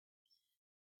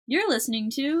You're listening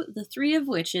to The Three of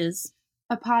Witches,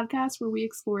 a podcast where we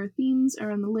explore themes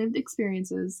around the lived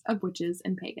experiences of witches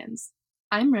and pagans.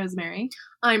 I'm Rosemary.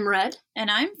 I'm Red.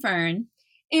 And I'm Fern.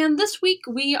 And this week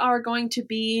we are going to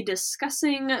be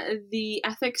discussing the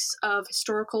ethics of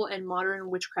historical and modern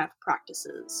witchcraft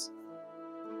practices.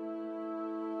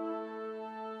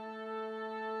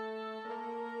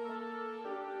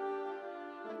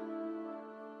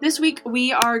 This week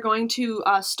we are going to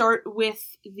start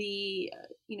with the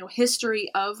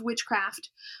history of witchcraft,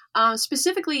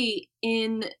 specifically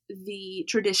in the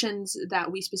traditions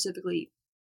that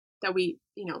we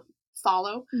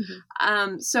follow.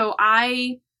 Mm-hmm. So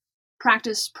I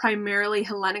practice primarily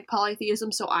Hellenic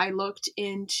polytheism, so I looked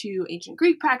into ancient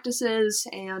Greek practices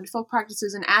and folk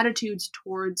practices and attitudes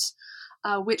towards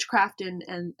witchcraft and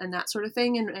that sort of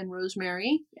thing, and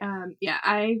Rosemary.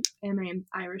 I am an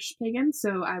Irish pagan,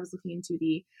 so I was looking into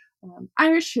the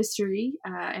Irish history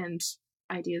and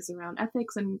ideas around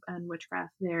ethics and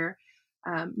witchcraft there.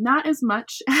 Not as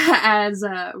much as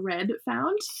Red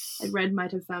found. Red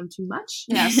might have found too much.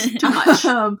 Yes, too much.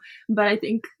 But I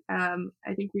think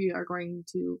we are going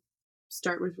to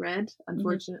start with Red.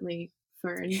 Unfortunately,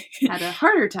 Fern had a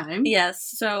harder time. Yes,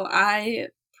 so I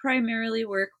primarily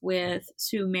work with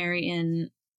Sumerian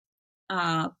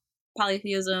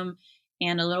polytheism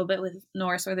and a little bit with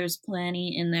Norse, where there's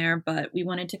plenty in there, but we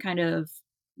wanted to kind of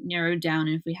narrow down.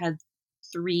 If we had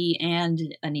three and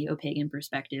a neo-pagan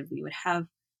perspective, we would have,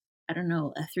 I don't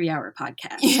know, a 3-hour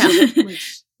podcast. Yeah,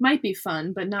 which might be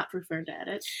fun, but not for Fern to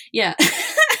edit. Yeah.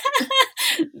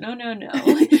 No.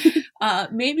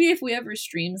 Maybe if we ever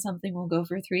stream something, we'll go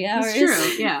for 3 hours. That's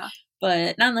true, yeah.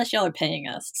 But not unless y'all are paying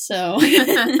us, so.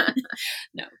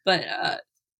 No, but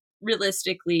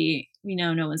realistically, we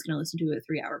know no one's going to listen to a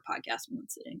 3-hour podcast in one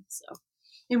sitting, so.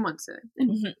 In one sitting.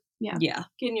 Mm-hmm. Yeah.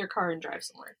 Get in your car and drive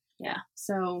somewhere. Yeah.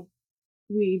 So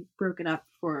we broke it up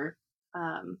for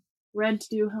Red to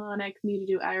do Hellenic, me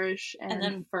to do Irish, and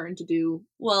then Fern to do...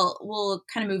 Well, we'll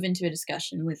kind of move into a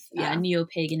discussion with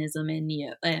neo-paganism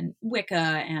and Wicca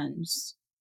and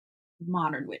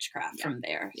modern witchcraft from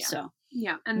there. Yeah. So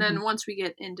yeah, and then once we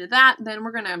get into that, then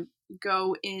we're gonna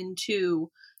go into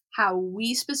how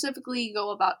we specifically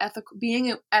go about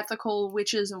being ethical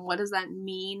witches and what does that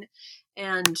mean,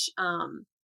 and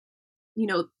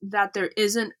that there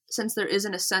isn't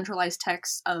a centralized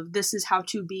text of this is how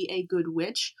to be a good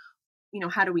witch.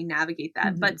 How do we navigate that?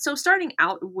 Mm-hmm. But so starting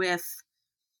out with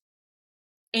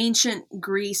ancient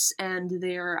Greece and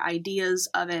their ideas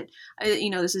of it,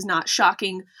 this is not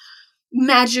shocking.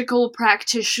 Magical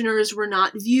practitioners were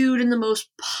not viewed in the most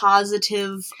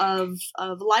positive of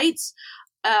lights.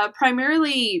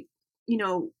 Primarily,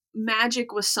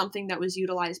 magic was something that was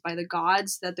utilized by the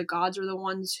gods, that the gods were the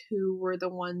ones who were the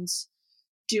ones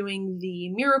doing the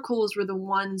miracles, were the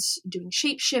ones doing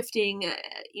shape-shifting,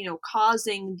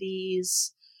 causing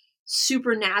these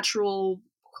supernatural,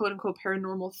 quote-unquote,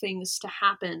 paranormal things to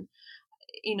happen.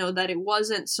 That it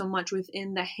wasn't so much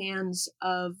within the hands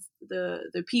of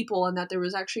the people, and that there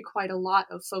was actually quite a lot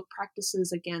of folk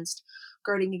practices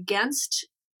guarding against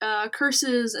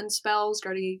curses and spells,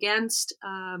 guarding against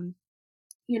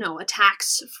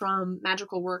attacks from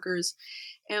magical workers.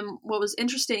 And what was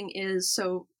interesting is,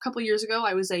 so a couple years ago,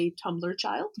 I was a Tumblr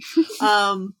child.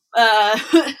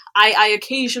 I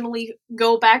occasionally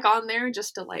go back on there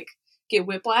just to get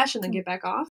whiplash and then get back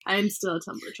off. I'm still a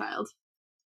Tumblr child.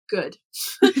 Good.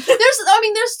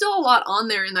 There's still a lot on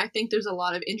there, and I think there's a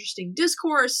lot of interesting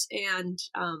discourse, and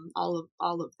all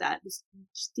of that. Just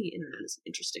the internet is an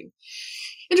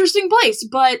interesting place.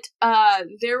 But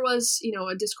there was,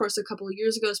 a discourse a couple of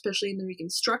years ago, especially in the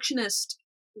Reconstructionist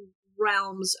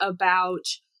realms, about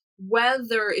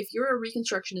whether, if you're a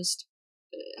Reconstructionist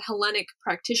Hellenic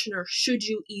practitioner, should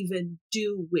you even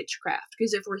do witchcraft?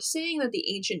 Because if we're saying that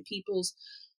the ancient peoples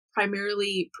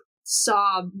primarily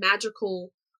saw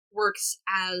magical works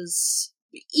as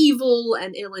evil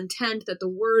and ill intent, that the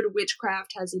word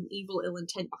witchcraft has an evil, ill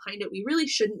intent behind it, we really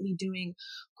shouldn't be doing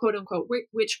quote-unquote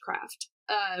witchcraft.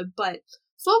 But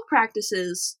folk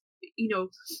practices,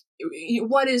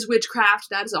 what is witchcraft?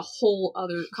 That is a whole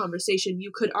other conversation.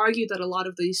 You could argue that a lot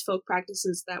of these folk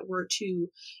practices that were to,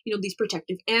 these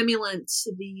protective amulets,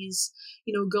 these,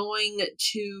 going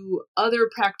to other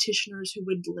practitioners who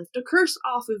would lift a curse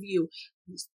off of you,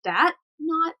 is that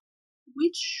not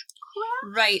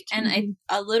witchcraft? Right, and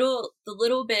the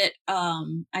little bit,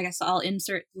 I guess I'll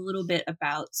insert a little bit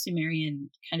about Sumerian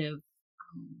kind of,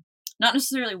 not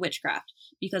necessarily witchcraft,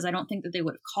 because I don't think that they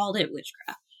would have called it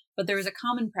witchcraft, but there was a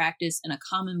common practice and a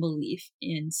common belief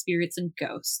in spirits and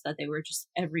ghosts, that they were just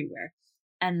everywhere,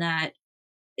 and that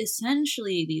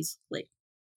essentially these,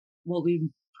 what we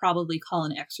probably call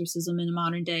an exorcism in a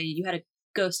modern day. You had a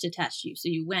ghost attached to you, so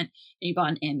you went and you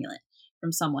bought an amulet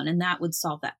from someone, and that would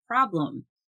solve that problem.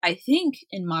 I think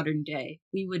in modern day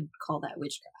we would call that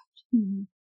witchcraft. Mm-hmm.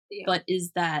 Yeah. But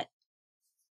is that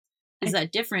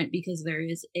different because there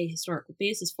is a historical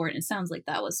basis for it? And it sounds like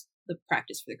that was the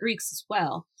practice for the Greeks as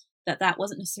well, that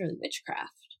wasn't necessarily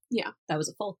witchcraft. Yeah. That was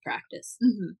a folk practice.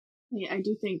 Mm-hmm. Yeah, I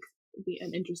do think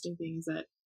an interesting thing is that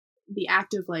the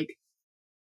act of like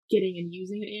getting and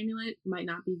using an amulet might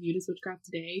not be viewed as witchcraft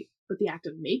today, but the act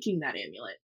of making that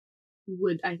amulet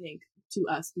would, I think, to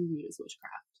us be viewed as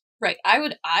witchcraft. Right.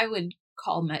 I would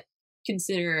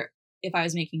consider, if I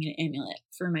was making an amulet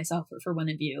for myself or for one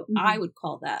of you, Mm-hmm. I would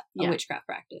call that a Yeah. witchcraft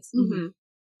practice. Mm-hmm.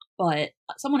 But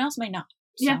someone else might not.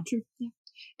 So. Yeah, true. Yeah.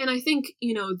 And I think,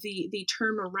 the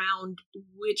term around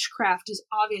witchcraft has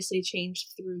obviously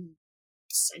changed through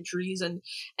centuries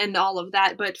and all of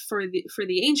that, but for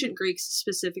the ancient Greeks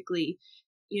specifically,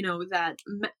 that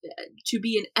to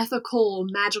be an ethical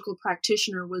magical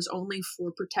practitioner was only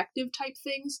for protective type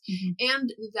things, Mm-hmm.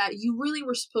 and that you really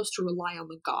were supposed to rely on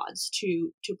the gods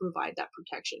to provide that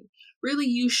protection. Really,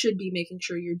 you should be making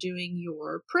sure you're doing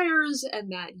your prayers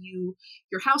and that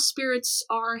your house spirits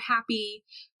are happy,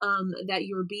 that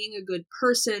you're being a good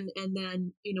person, and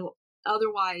then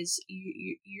otherwise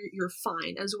you're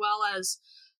fine. As well as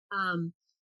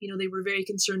they were very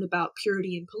concerned about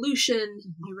purity and pollution.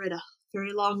 Mm-hmm. I read a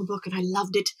very long book and I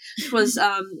loved it. It was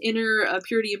Inner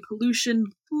Purity and Pollution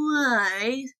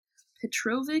by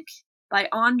Petrovic. By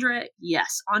Andrei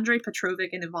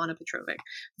Petrovic and Ivana Petrovic.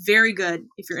 Very good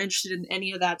if you're interested in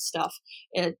any of that stuff.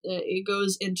 It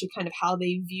goes into kind of how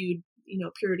they viewed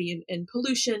purity and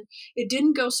pollution. It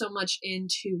didn't go so much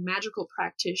into magical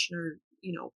practitioner,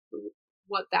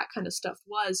 what that kind of stuff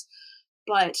was,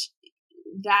 but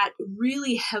that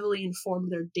really heavily informed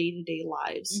their day-to-day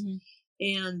lives. Mm-hmm.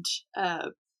 And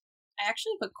I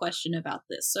actually have a question about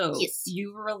this. So yes.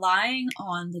 You were relying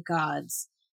on the gods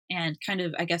and kind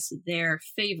of, I guess, their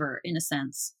favor in a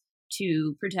sense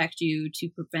to protect you, to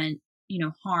prevent,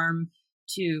 harm,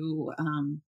 to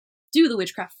do the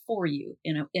witchcraft for you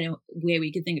in a way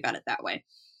we could think about it that way.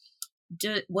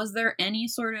 Was there any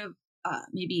sort of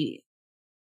maybe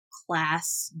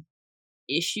class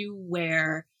issue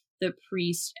where the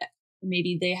priest,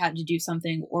 maybe they had to do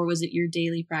something, or was it your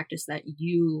daily practice that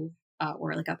you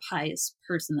were like a pious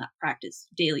person that practiced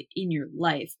daily in your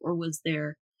life, or was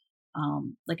there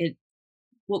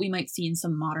what we might see in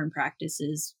some modern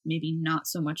practices, maybe not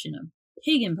so much in a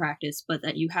pagan practice, but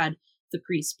that you had the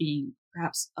priest being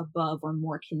perhaps above or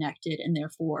more connected, and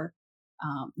therefore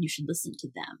you should listen to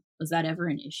them? Was that ever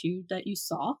an issue that you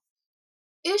saw?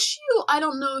 Issue, I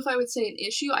don't know if I would say an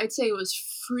issue. I'd say it was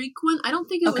frequent. I don't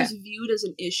think it was viewed as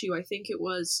an issue. I think it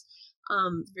was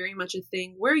very much a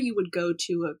thing where you would go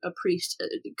to a priest,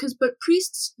 but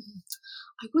priests,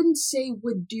 I wouldn't say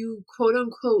would do quote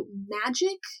unquote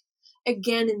magic,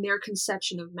 again, in their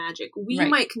conception of magic. We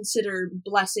might consider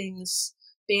blessings,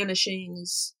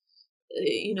 banishings,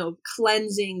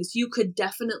 cleansings. You could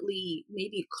definitely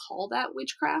maybe call that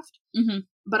witchcraft, mm-hmm.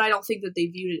 but I don't think that they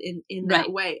viewed it in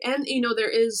that way. And there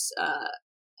is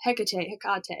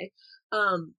Hecate,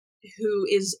 who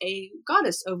is a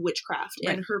goddess of witchcraft,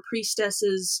 and her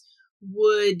priestesses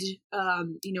would,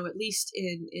 at least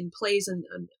in plays, and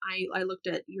I looked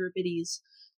at Euripides'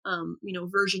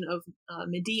 version of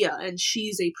Medea, and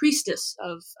she's a priestess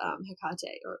of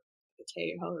Hecate, or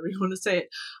Hecate, however you want to say it.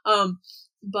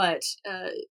 But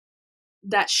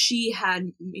that she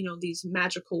had, these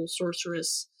magical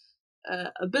sorceress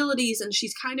abilities, and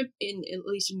she's kind of, at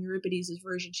least in Euripides'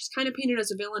 version, she's kind of painted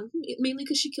as a villain, mainly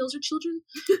because she kills her children.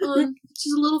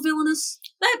 She's a little villainous.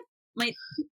 That might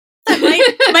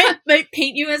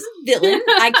paint you as a villain.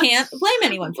 I can't blame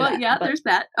anyone for that. Yeah, there's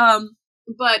that.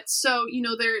 But so,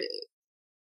 there,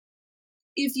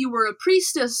 if you were a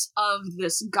priestess of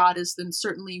this goddess, then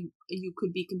certainly you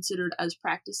could be considered as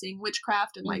practicing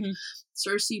witchcraft, and like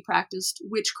Circe practiced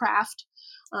witchcraft.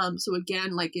 So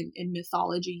again, like in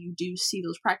mythology, you do see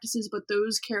those practices, but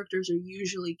those characters are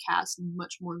usually cast in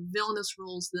much more villainous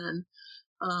roles than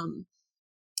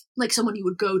like someone you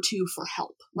would go to for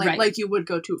help, like you would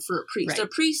go to for a priest. A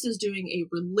priest is doing a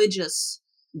religious,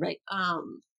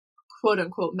 quote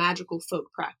unquote magical folk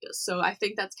practice. So I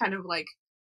think that's kind of like,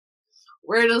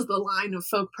 where does the line of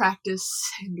folk practice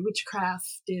and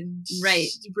witchcraft and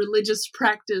religious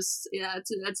practice? Yeah,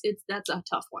 that's a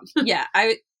tough one. Yeah,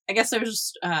 I guess I was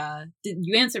just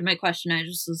you answered my question. I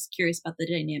just was curious about the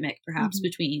dynamic, perhaps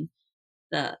between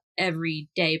the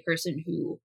everyday person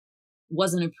who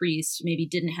wasn't a priest, maybe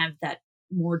didn't have that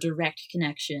more direct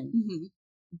connection,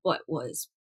 but was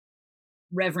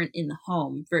reverent in the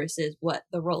home versus what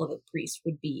the role of a priest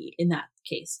would be in that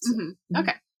case. So,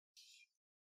 Okay.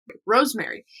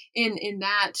 Rosemary, in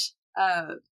that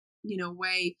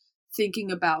way,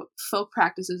 thinking about folk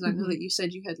practices. I know that you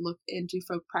said you had looked into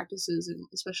folk practices, and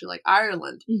especially like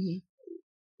Ireland.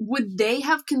 Would they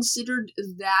have considered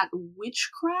that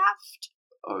witchcraft,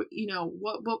 or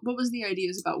what was the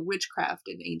ideas about witchcraft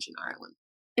in ancient Ireland?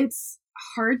 It's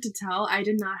hard to tell. I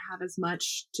did not have as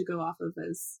much to go off of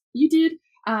as you did.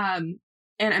 And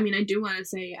I mean, I do want to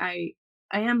say I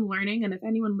am learning, and if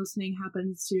anyone listening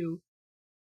happens to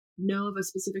know of a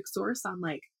specific source on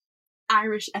like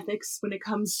Irish ethics when it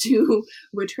comes to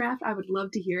witchcraft, I would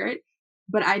love to hear it.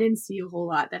 But I didn't see a whole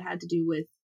lot that had to do with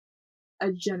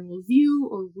a general view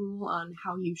or rule on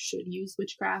how you should use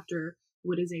witchcraft or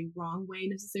what is a wrong way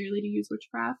necessarily to use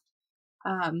witchcraft.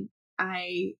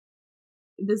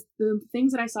 The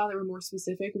things that I saw that were more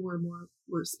specific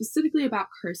were specifically about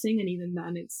cursing, and even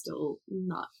then it's still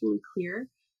not fully clear.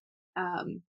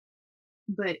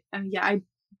 But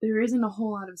there isn't a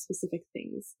whole lot of specific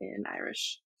things in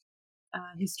Irish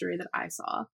history that I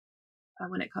saw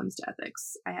when it comes to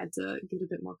ethics. I had to get a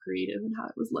bit more creative in how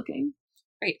it was looking.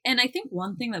 Right. And I think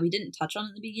one thing that we didn't touch on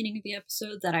at the beginning of the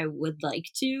episode that I would like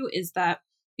to is that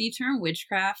the term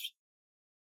witchcraft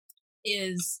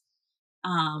is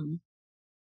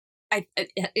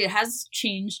it has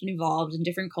changed and evolved, and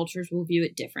different cultures will view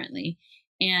it differently.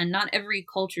 And not every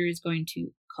culture is going to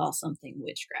call something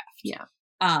witchcraft. Yeah.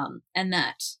 And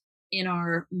that in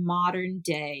our modern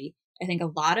day, I think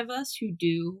a lot of us who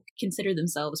do consider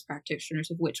themselves practitioners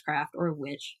of witchcraft or a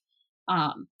witch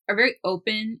are very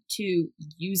open to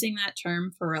using that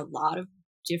term for a lot of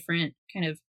different kind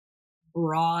of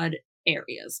broad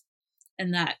areas.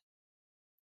 And that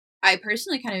I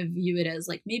personally kind of view it as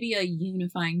like maybe a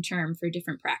unifying term for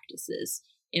different practices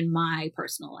in my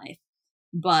personal life.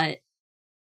 But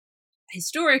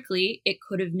historically, it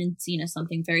could have been seen as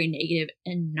something very negative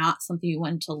and not something you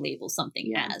wanted to label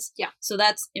something as. Yeah. So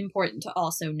that's important to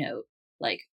also note,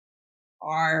 like,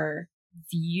 our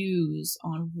views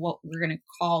on what we're going to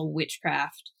call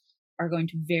witchcraft are going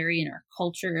to vary in our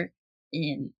culture,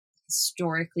 in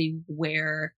historically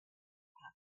where,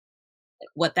 like,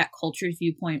 what that culture's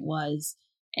viewpoint was,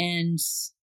 and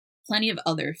plenty of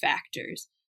other factors.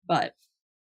 But,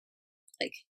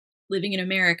 like, living in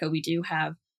America, we do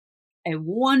have a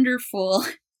wonderful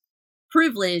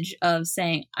privilege of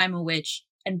saying I'm a witch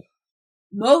and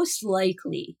most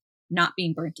likely not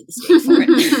being burnt to the stake for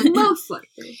it. Most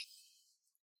likely.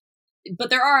 But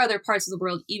there are other parts of the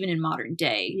world, even in modern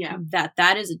day,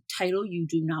 that is a title you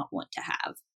do not want to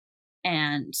have.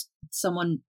 And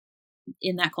someone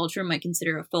in that culture might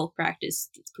consider a folk practice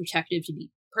that's protective to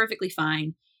be perfectly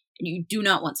fine, and you do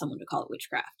not want someone to call it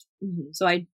witchcraft. So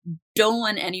I don't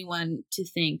want anyone to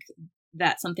think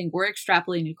that something we're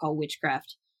extrapolating to call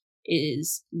witchcraft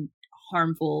is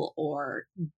harmful or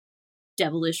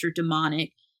devilish or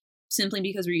demonic simply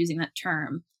because we're using that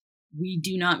term. We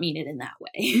do not mean it in that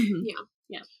way.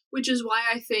 Yeah. Which is why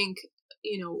I think,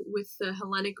 with the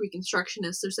Hellenic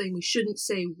Reconstructionists, they're saying we shouldn't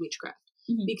say witchcraft.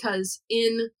 Because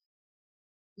in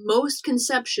most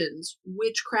conceptions,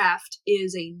 witchcraft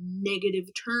is a negative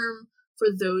term for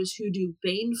those who do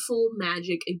baneful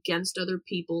magic against other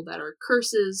people that are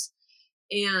curses.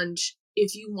 And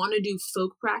if you want to do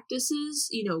folk practices,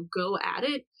 go at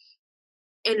it.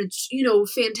 And it's,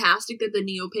 fantastic that the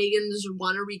neo-pagans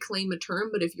want to reclaim a term,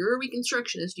 but if you're a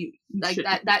Reconstructionist,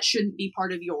 that shouldn't be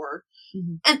part of your...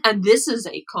 And this is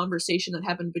a conversation that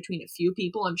happened between a few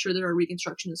people. I'm sure there are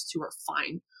Reconstructionists who are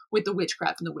fine with the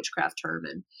witchcraft and the witchcraft term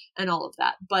and all of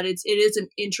that. But it is an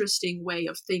interesting way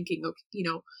of thinking of,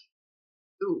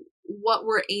 what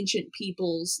were ancient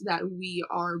peoples that we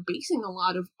are basing a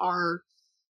lot of our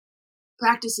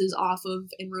practices off of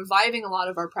and reviving a lot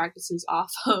of our practices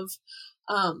off of.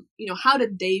 How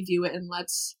did they view it? And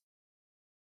let's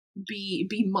be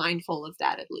mindful of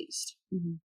that at least.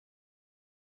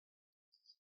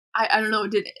 I don't know.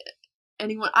 Did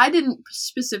anyone? I didn't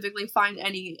specifically find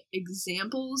any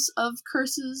examples of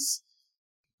curses.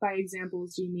 By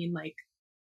examples, do you mean like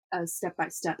a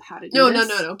step-by-step how to do this?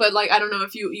 No. But like, I don't know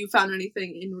if you found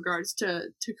anything in regards to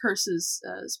curses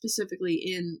specifically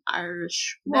in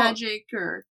Irish magic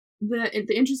or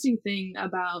the interesting thing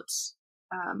about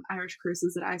Irish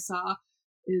curses that I saw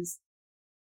is,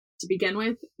 to begin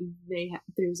with,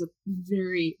 there's a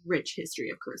very rich history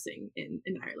of cursing in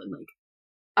Ireland, like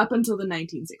up until the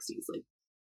 1960s. Like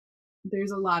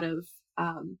there's a lot of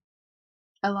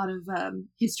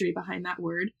history behind that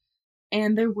word,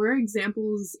 and there were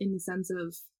examples in the sense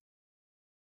of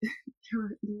there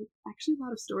were actually a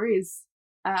lot of stories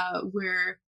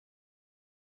where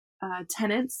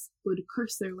tenants would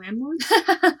curse their landlords.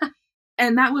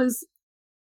 And that was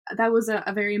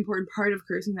a very important part of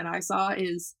cursing that I saw,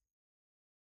 is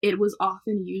it was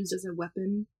often used as a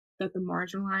weapon that the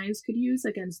marginalized could use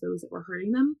against those that were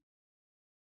hurting them.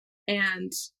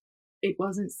 And it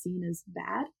wasn't seen as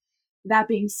bad. That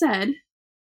being said,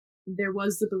 there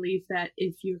was the belief that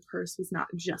if your curse was not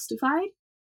justified,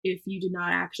 if you did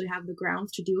not actually have the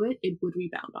grounds to do it, it would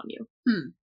rebound on you.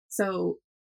 So,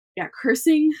 yeah,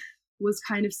 cursing was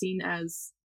kind of seen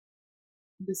as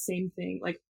the same thing,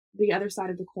 like the other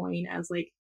side of the coin, as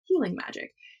like healing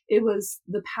magic. It was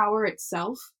the power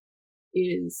itself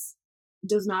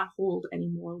does not hold any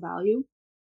moral value.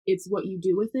 It's what you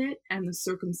do with it and the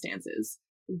circumstances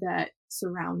that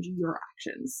surround your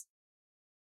actions.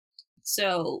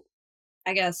 So,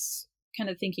 I guess kind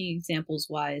of thinking examples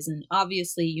wise, and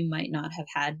obviously you might not have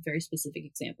had very specific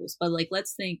examples, but like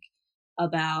let's think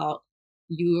about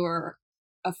you're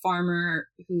a farmer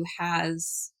who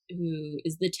is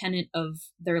the tenant of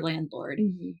their landlord,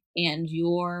 and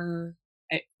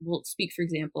we'll speak for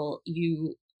example,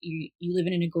 you live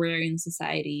in an agrarian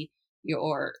society,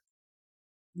 your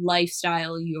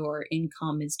lifestyle, your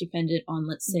income is dependent on,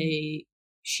 let's say,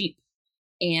 sheep,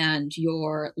 and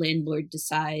your landlord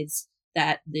decides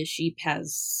that the sheep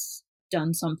has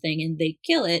done something and they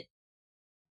kill it.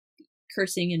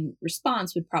 Cursing in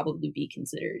response would probably be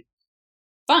considered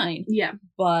fine. Yeah.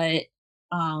 But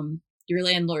your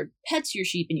landlord pets your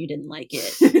sheep and you didn't like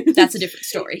it. That's a different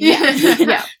story.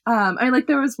 Yeah.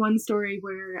 There was one story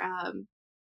where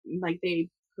they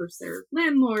cursed their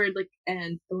landlord,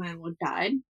 and the landlord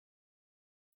died.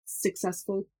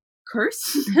 Successful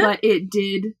curse, but it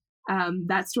did.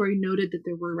 That story noted that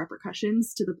there were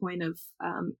repercussions to the point of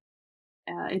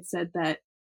it said that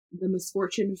the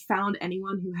misfortune found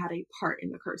anyone who had a part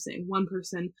in the cursing. One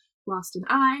person lost an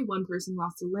eye, one person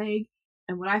lost a leg,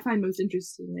 and what I find most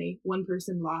interestingly, one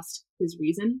person lost his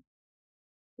reason,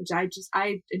 which I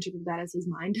interpret that as his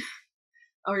mind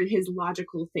or his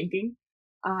logical thinking.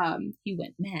 He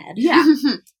went mad. Yeah.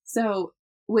 So,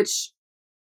 which,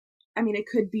 I mean, it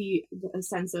could be a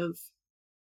sense of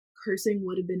cursing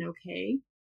would have been okay,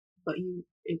 but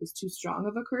it was too strong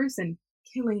of a curse, and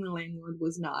killing the landlord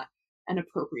was not an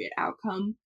appropriate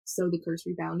outcome, so the curse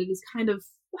rebounded, is kind of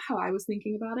how I was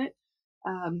thinking about it.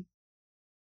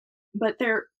 But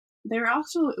there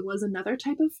also was another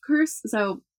type of curse.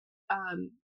 So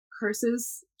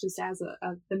curses, just as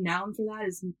the noun for that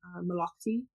is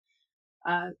malakti,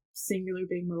 singular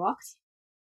being malakt.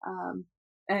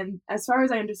 And as far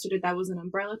as I understood it, that was an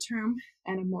umbrella term,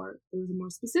 and there was a more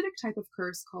specific type of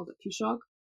curse called a pishog,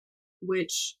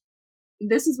 which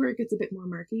this is where it gets a bit more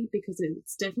murky, because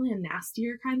it's definitely a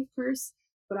nastier kind of curse,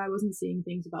 but I wasn't seeing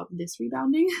things about this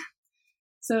rebounding.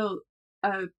 So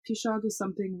pishog is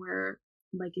something where,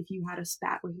 like, if you had a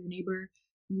spat with your neighbor,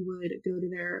 you would go to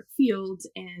their field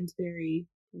and bury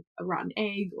a rotten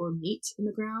egg or meat in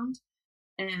the ground,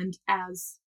 and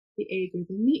as the egg or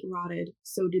the meat rotted,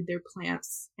 so did their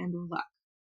plants and their luck.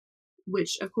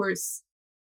 Which, of course,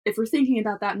 if we're thinking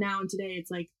about that now and today,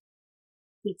 it's like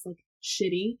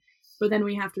shitty. But then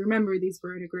we have to remember these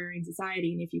were an agrarian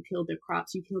society, and if you killed their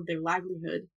crops, you killed their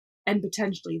livelihood and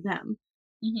potentially them.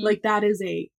 Like, that is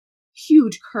a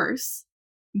huge curse,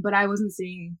 but I wasn't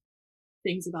seeing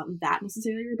things about that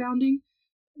necessarily rebounding.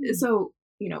 So,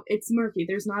 it's murky.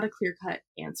 There's not a clear-cut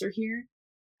answer here.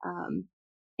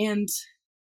 And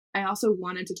I also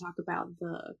wanted to talk about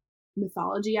the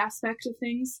mythology aspect of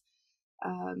things,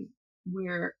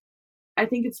 where I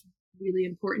think it's really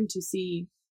important to see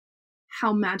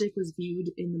how magic was viewed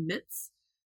in the myths.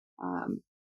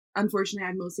 Unfortunately,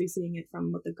 I'm mostly seeing it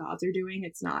from what the gods are doing.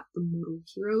 It's not the mortal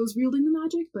heroes wielding the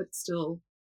magic, but still,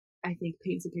 I think,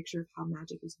 paints a picture of how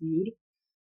magic is viewed.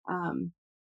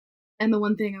 And the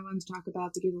one thing I wanted to talk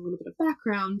about, to give a little bit of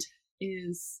background,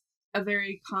 is a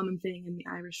very common thing in the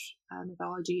Irish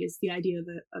mythology is the idea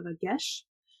of a geis,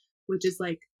 which is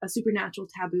like a supernatural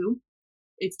taboo.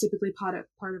 It's typically part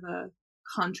of a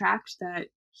contract that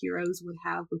heroes would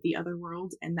have with the other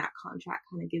world, and that contract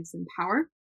kind of gives them power.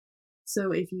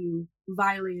 So if you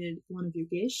violated one of your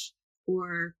geis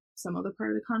or some other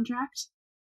part of the contract,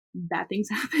 bad things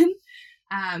happen.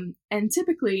 And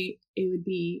typically it would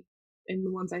be, in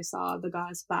the ones I saw, the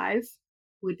goddess Five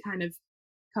would kind of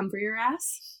come for your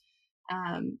ass.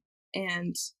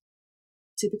 And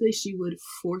typically she would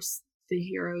force the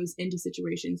heroes into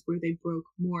situations where they broke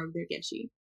more of their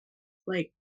geshi.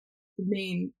 Like, the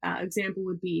main example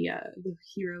would be the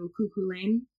hero Cuckoo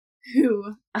Lane,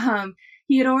 who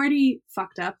he had already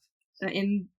fucked up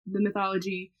in the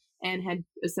mythology and had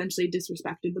essentially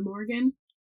disrespected the Morrigan.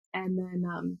 And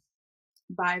then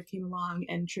Bive came along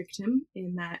and tricked him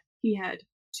in that he had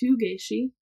 2 geisha,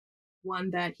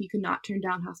 one that he could not turn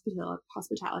down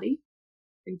hospitality,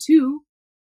 and 2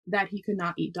 that he could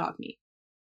not eat dog meat.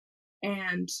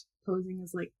 And posing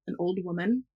as like an old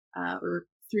woman, or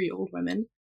 3 old women,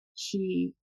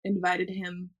 she invited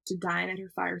him to dine at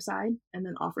her fireside and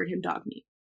then offered him dog meat.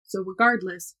 So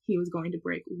regardless, he was going to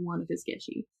break one of his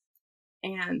geisha.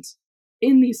 And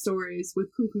in these stories,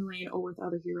 with Cuckoo Lane or with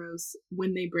other heroes,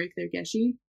 when they break their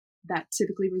geisha, that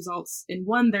typically results in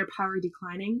 1, their power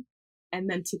declining, and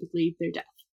then typically their death.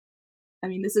 I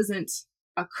mean, this isn't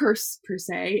a curse per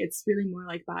se, it's really more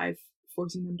like Bive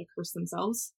forcing them to curse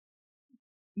themselves.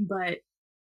 But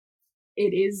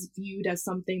it is viewed as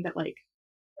something that, like,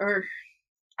 or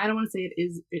I don't want to say it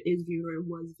is viewed or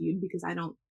was viewed, because I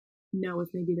don't know if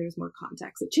maybe there's more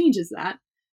context that changes that.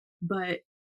 But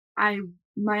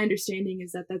my understanding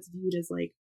is that that's viewed as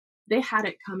like, they had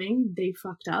it coming, they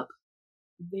fucked up,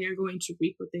 they're going to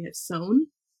reap what they have sown,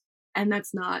 and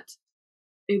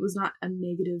it was not a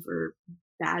negative or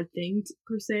bad thing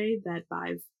per se that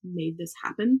Bive made this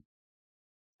happen.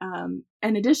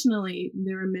 And additionally,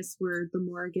 there are myths where the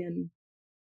Morrigan,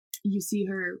 you see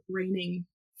her raining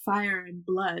fire and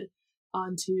blood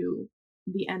onto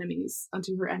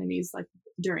her enemies, like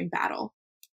during battle.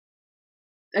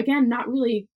 Again, not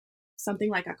really something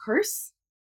like a curse,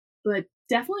 but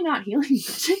definitely not healing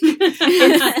magic.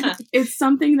 It's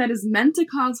something that is meant to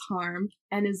cause harm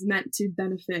and is meant to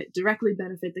directly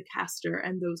benefit the caster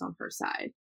and those on her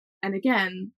side. And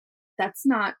again,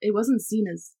 it wasn't seen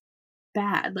as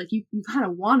bad. Like, you kind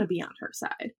of want to be on her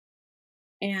side.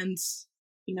 And,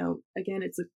 again,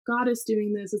 it's a goddess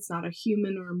doing this. It's not a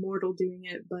human or a mortal doing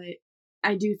it, but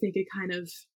I do think it kind of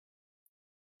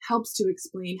helps to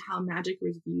explain how magic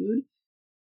was viewed.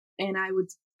 And I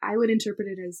would interpret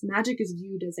it as magic is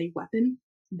viewed as a weapon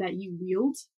that you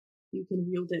wield. You can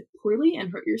wield it poorly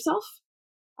and hurt yourself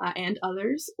and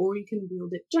others, or you can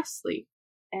wield it justly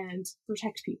and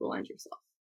protect people and yourself.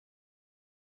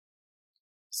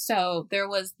 So there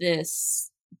was this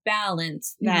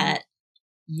balance that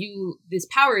this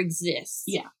power exists.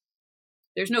 Yeah.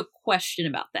 There's no question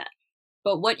about that.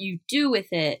 But what you do with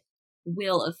it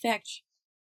will affect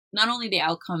not only the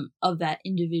outcome of that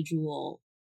individual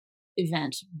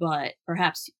event, but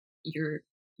perhaps your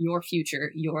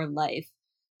future, your life.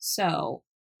 So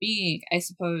I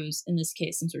suppose in this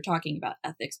case, since we're talking about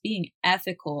ethics, being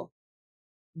ethical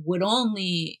would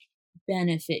only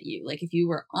benefit you. Like, if you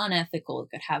were unethical, it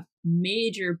could have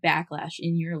major backlash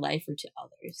in your life or to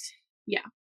others. Yeah.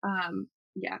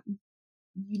 Yeah.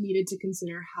 You needed to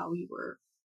consider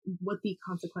what the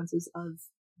consequences of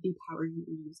the power you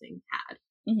were using had.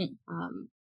 Mm-hmm.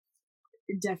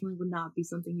 It definitely would not be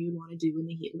something you would want to do in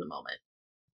the heat of the moment.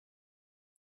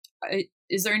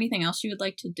 Is there anything else you would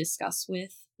like to discuss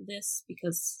with this?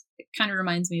 Because it kind of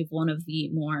reminds me of one of the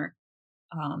more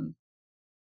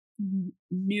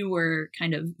newer,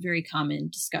 kind of very common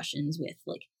discussions with,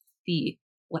 like,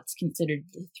 what's considered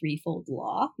the threefold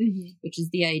law, which is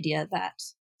the idea that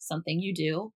something you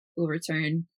do will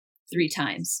return 3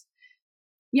 times.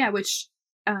 Yeah, which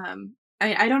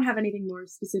I don't have anything more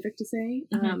specific to say,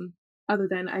 other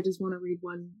than I just want to read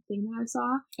one thing that I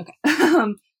saw. Okay.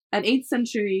 An 8th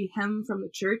century hymn from the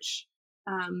church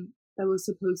that was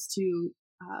supposed to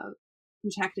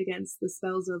protect against the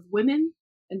spells of women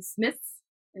and smiths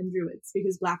and druids,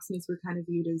 because blacksmiths were kind of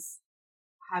viewed as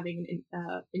having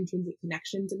an intrinsic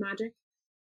connection to magic.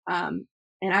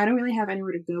 And I don't really have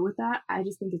anywhere to go with that. I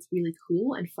just think it's really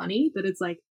cool and funny that it's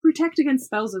like, protect against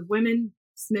spells of women,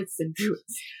 smiths, and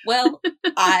druids. Well, the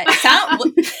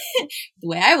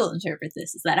way I will interpret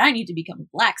this is that I need to become a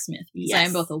blacksmith, because I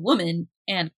am both a woman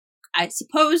and, I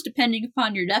suppose, depending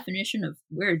upon your definition of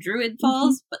where a druid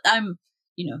falls, but I'm,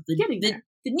 the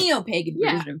neo-pagan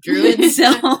version of druids.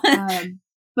 So,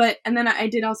 and then I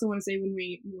did also want to say, when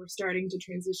we were starting to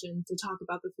transition to talk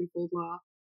about the threefold law,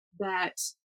 that,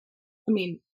 I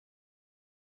mean,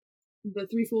 the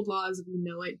threefold law as we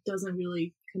know it doesn't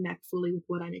really connect fully with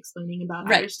what I'm explaining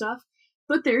about other stuff.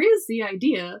 But there is the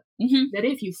idea that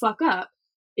if you fuck up,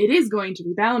 it is going to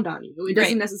rebound on you. It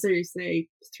doesn't necessarily say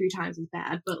 3 times as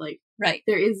bad, but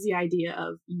there is the idea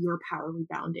of your power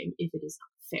rebounding if it is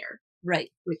not fair.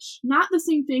 Right. Which, not the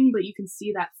same thing, but you can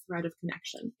see that thread of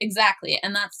connection. Exactly.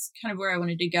 And that's kind of where I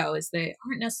wanted to go, is they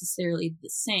aren't necessarily the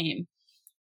same,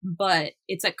 but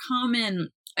it's a common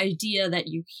idea that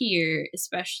you hear,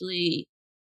 especially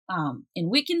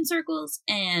in Wiccan circles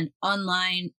and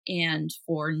online, and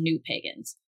for new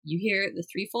pagans. You hear the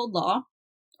threefold law,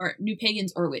 or new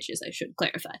pagans or witches, I should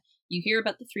clarify. You hear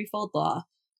about the threefold law,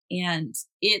 and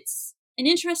it's an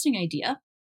interesting idea.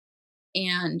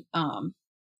 And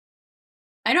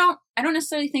I don't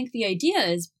necessarily think the idea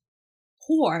is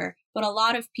poor, but a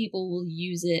lot of people will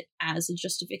use it as a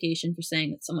justification for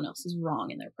saying that someone else is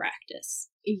wrong in their practice.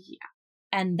 Yeah.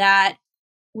 And that,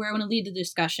 where I want to lead the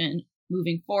discussion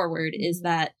moving forward, is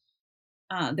that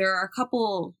there are a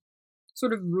couple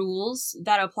sort of rules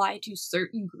that apply to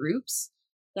certain groups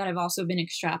that have also been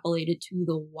extrapolated to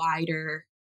the wider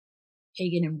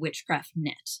pagan and witchcraft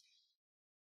net.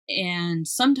 And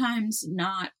sometimes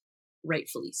not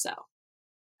rightfully so.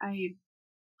 I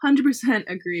 100%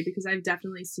 agree, because I've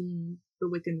definitely seen the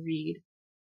Wiccan read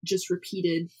just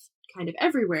repeated kind of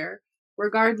everywhere,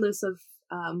 regardless of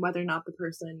whether or not the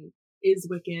person is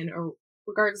Wiccan, or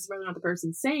regardless of whether or not the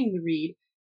person saying the read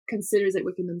considers it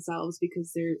Wiccan themselves,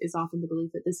 because there is often the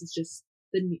belief that this is just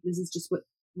what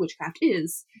witchcraft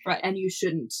is, right? And you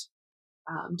shouldn't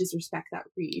disrespect that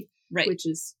read, right? Which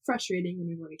is frustrating when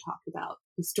we've already talked about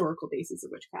historical basis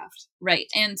of witchcraft, right?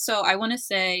 And so I want to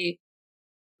say,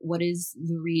 what is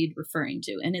the read referring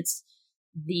to? And it's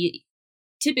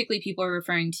typically people are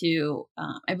referring to,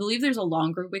 I believe there's a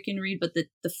longer Wiccan read, but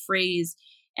the phrase,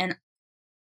 and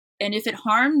if it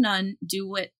harm none, do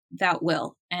what thou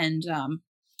will. And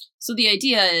so the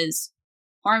idea is,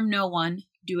 harm no one,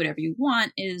 do whatever you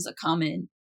want, is a common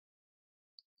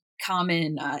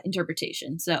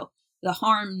interpretation. So the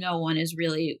harm no one is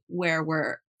really where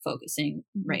we're focusing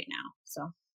right now.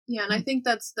 So yeah, and I think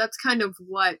that's kind of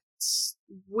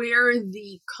where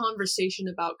the conversation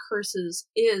about curses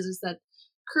is that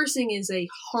cursing is a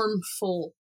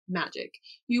harmful magic.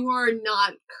 You are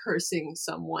not cursing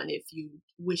someone if you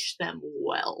wish them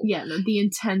well. Yeah, no, the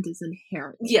intent is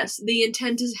inherent. Yes, the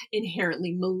intent is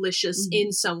inherently malicious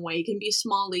in some way. It can be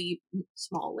smally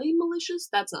malicious?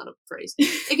 That's not a phrase.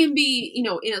 It can be,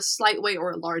 in a slight way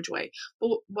or a large way.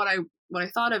 But what I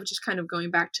thought of, just kind of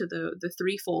going back to the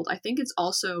threefold, I think it's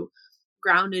also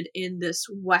grounded in this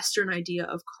Western idea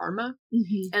of karma,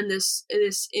 and this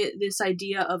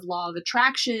idea of law of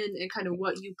attraction, and kind of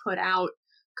what you put out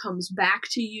comes back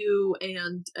to you.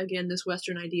 And again, this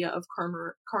Western idea of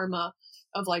karma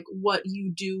of like what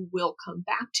you do will come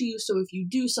back to you. So if you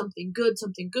do something good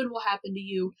will happen to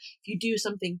you. If you do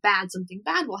something bad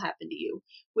will happen to you.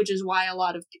 Which is why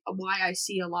I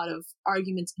see a lot of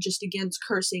arguments just against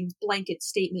cursing, blanket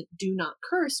statement, do not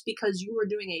curse, because you are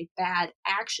doing a bad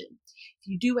action. If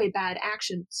you do a bad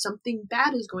action, something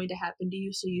bad is going to happen to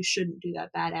you, so you shouldn't do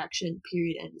that bad action,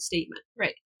 period, end of statement.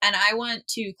 Right. And I want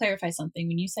to clarify something.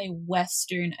 When you say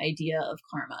Western idea of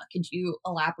karma, could you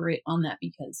elaborate on that?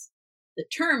 Because the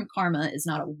term karma is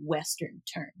not a Western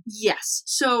term. Yes.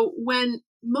 So when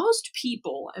most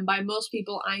people, and by most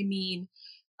people I mean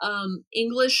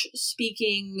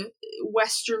English-speaking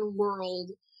Western world,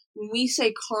 when we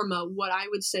say karma, what I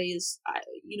would say is,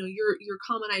 your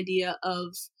common idea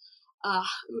of,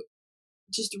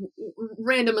 just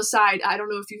random aside, I don't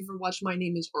know if you've ever watched My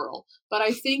Name is Earl, but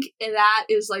I think that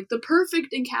is like the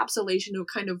perfect encapsulation of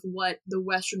kind of what the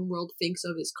Western world thinks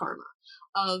of as karma.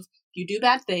 Of, you do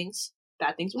bad things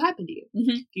will happen to you.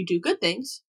 If you do good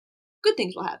things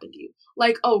will happen to you.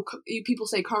 Like, people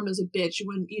say karma's a bitch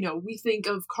when, we think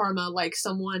of karma like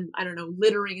someone, I don't know,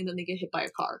 littering and then they get hit by a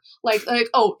car. Like,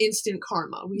 instant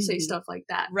karma. We say stuff like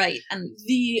that. Right. And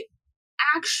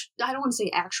I don't want to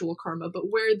say actual karma, but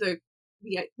where the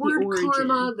word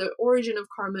karma, the origin of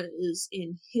karma, is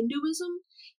in Hinduism,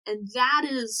 and that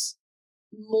is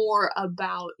more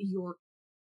about your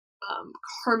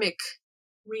karmic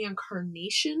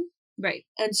reincarnation. Right.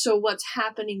 And so what's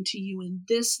happening to you in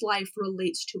this life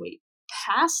relates to a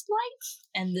past life,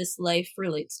 and this life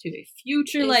relates to a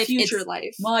future life.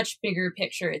 Life. Much bigger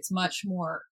picture. It's much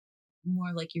more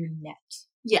like your net.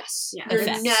 Yes. Yeah. Your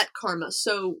Effects. net karma.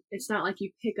 So it's not like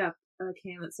you pick up a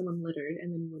can that someone littered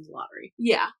and then you win the lottery.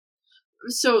 Yeah.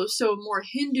 So more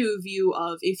Hindu view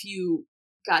of, if you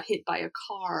got hit by a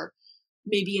car,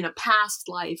 maybe in a past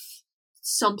life,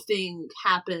 something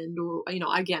happened, or,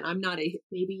 again, I'm not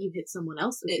maybe you hit someone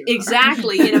else with your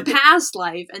exactly in a past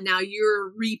life, and now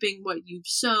you're reaping what you've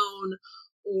sown.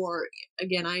 Or,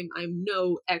 again, I'm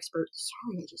no expert.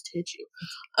 Sorry, I just hit you.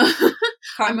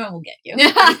 Karma will get you.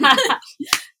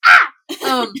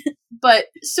 But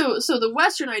so the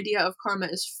Western idea of karma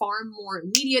is far more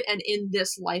immediate and in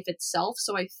this life itself.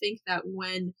 So I think that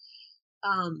when,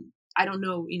 I don't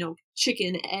know,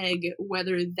 chicken, egg,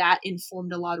 whether that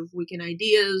informed a lot of Wiccan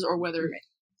ideas, or whether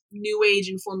New Age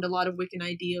informed a lot of Wiccan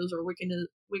ideas, or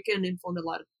Wiccan informed a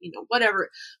lot of, whatever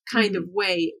kind of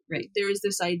way. Right. There is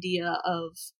this idea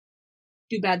of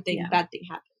do bad thing, bad thing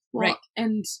happen. Well, right.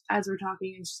 And as we're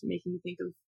talking, it's just making me think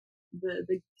of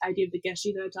the idea of the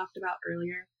Geshe that I talked about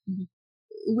earlier,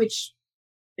 which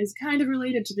is kind of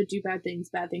related to the do bad things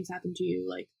happen to you.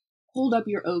 Like, hold up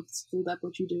your oaths, hold up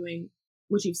what you're doing,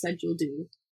 what you've said you'll do,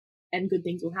 and good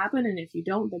things will happen. And if you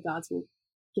don't, the gods will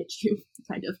get you,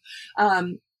 kind of.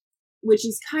 Which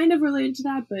is kind of related to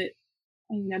that, but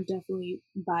I mean, I'm definitely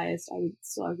biased. I would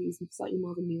still argue slightly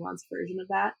more of a nuanced version of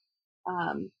that,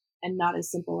 and not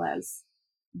as simple as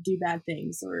do bad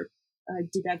things or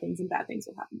do bad things and bad things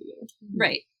will happen to you.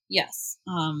 Right. Yes.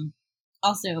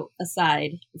 Also,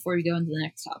 aside, before we go into the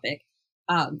next topic,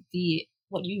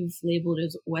 what you've labeled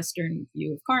as Western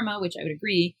view of karma, which I would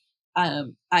agree.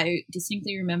 I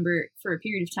distinctly remember for a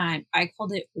period of time, I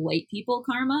called it white people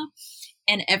karma.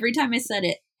 And every time I said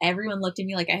it, everyone looked at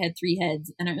me like I had 3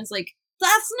 heads. And I was like,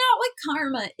 that's not what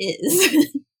karma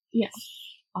is. Yeah.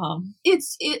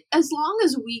 It's as long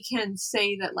as we can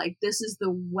say that, like, this is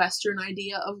the Western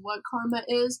idea of what karma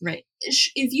is, right?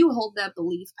 If you hold that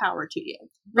belief, power to you,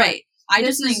 right?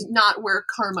 This is not where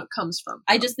karma comes from.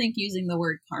 I just think using the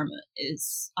word karma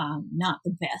is not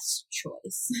the best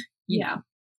choice. Yeah,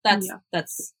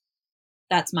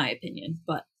 that's my opinion,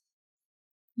 but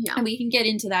yeah, and we can get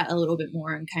into that a little bit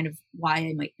more and kind of why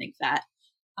I might think that.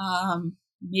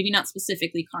 Maybe not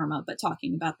specifically karma, but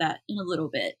talking about that in a little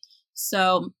bit.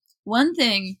 So one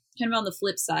thing, kind of on the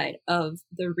flip side of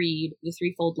the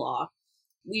threefold law,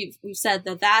 we've said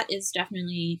that is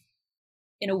definitely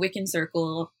in a Wiccan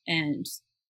circle and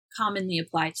commonly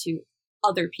applied to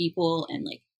other people, and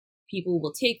like people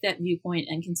will take that viewpoint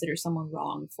and consider someone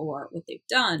wrong for what they've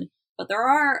done. But there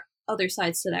are other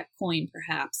sides to that coin,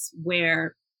 perhaps,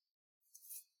 where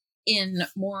in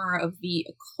more of the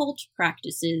occult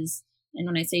practices, and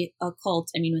when I say occult,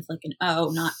 I mean with like an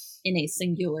O, not in a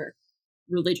singular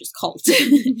religious cult,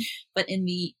 but in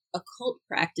the occult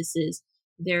practices,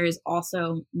 there is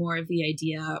also more of the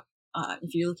idea,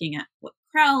 if you're looking at what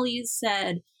Crowley's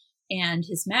said, and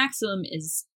his maxim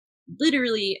is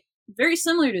literally very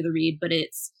similar to the Reed, but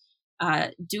it's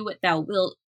do what thou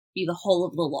wilt be the whole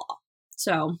of the law.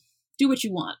 So do what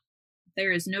you want.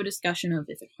 There is no discussion of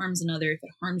if it harms another, if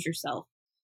it harms yourself.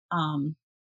 And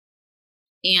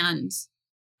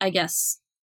I guess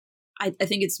I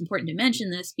think it's important to mention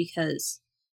this because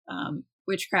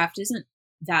witchcraft isn't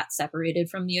that separated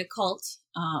from the occult.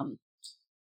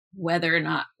 Whether or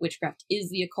not witchcraft is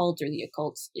the occult or the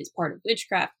occult is part of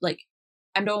witchcraft, like,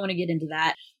 I don't want to get into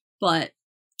that, but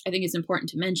I think it's important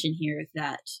to mention here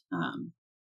that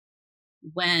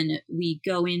when we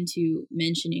go into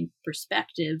mentioning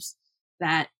perspectives,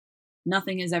 that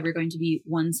nothing is ever going to be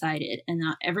one-sided and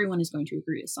not everyone is going to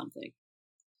agree with something.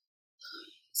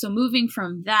 So moving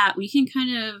from that, we can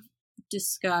kind of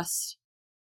discuss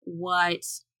what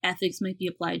ethics might be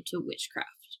applied to witchcraft,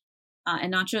 and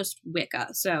not just Wicca.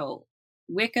 So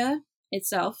Wicca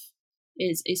itself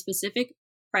is a specific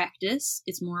practice.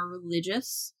 It's more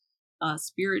religious,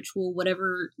 spiritual,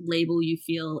 whatever label you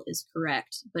feel is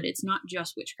correct, but it's not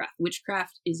just witchcraft.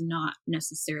 Witchcraft is not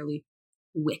necessarily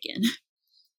Wiccan.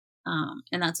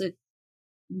 And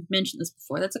we've mentioned this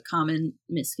before, that's a common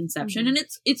misconception, and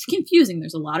it's confusing.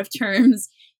 There's a lot of terms.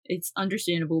 It's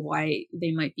understandable why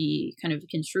they might be kind of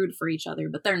construed for each other,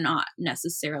 but they're not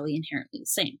necessarily inherently the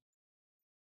same.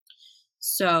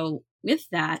 So with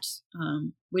that,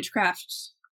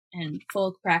 witchcraft and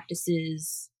folk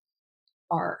practices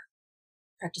are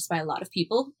practiced by a lot of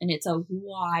people, and it's a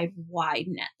wide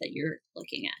net that you're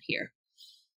looking at here.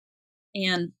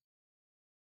 And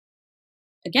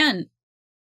again,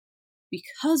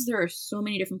 because there are so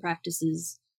many different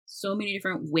practices, so many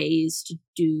different ways to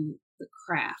do the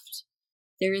craft,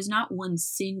 there is not one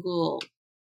single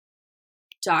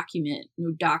document,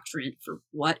 no doctrine for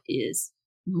what is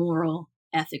moral,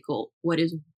 ethical, what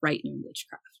is right in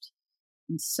witchcraft.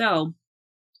 And so,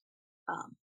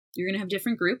 you're going to have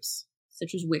different groups,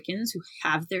 such as Wiccans, who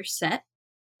have their set,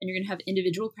 and you're going to have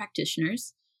individual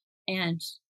practitioners, and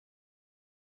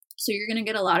so you're going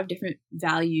to get a lot of different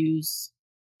values,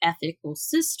 ethical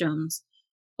systems.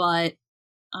 But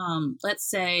let's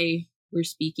say we're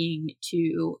speaking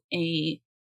to a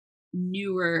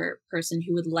newer person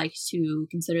who would like to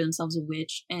consider themselves a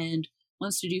witch and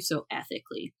wants to do so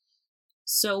ethically.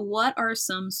 So what are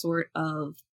some sort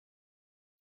of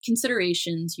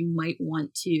considerations you might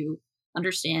want to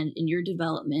understand in your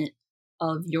development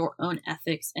of your own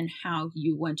ethics and how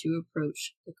you want to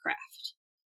approach the craft?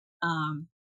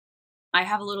 I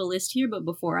have a little list here, but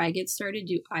before I get started,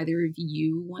 do either of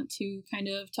you want to kind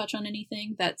of touch on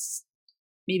anything that's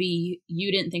maybe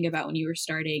you didn't think about when you were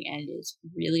starting and is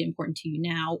really important to you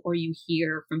now, or you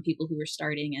hear from people who are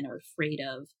starting and are afraid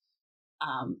of?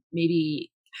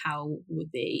 Maybe how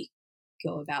would they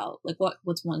go about, like,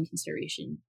 what's one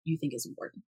consideration you think is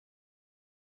important?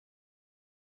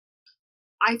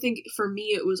 I think for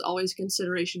me, it was always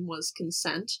consideration was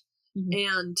consent.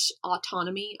 and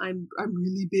autonomy. I'm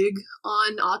really big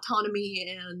on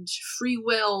autonomy and free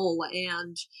will,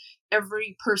 and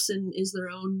every person is their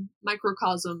own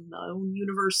microcosm, their own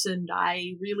universe, and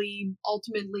I really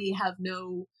ultimately have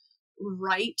no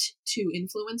right to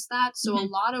influence that. So a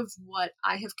lot of what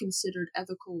I have considered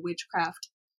ethical witchcraft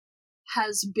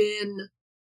has been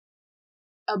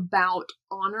about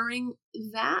honoring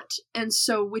that, and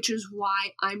so which is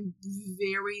why I'm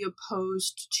very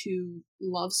opposed to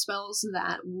love spells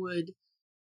that would,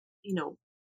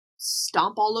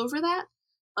 stomp all over that.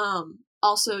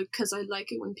 Also because I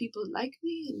like it when people like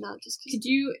me and not just Could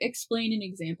you explain an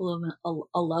example of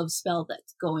a love spell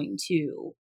that's going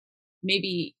to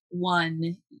maybe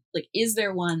one, like, is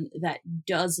there one that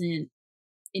doesn't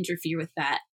interfere with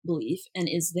that belief, and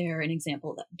is there an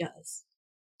example that does?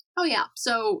 Oh yeah.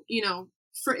 So,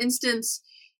 for instance,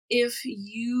 if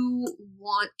you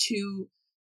want to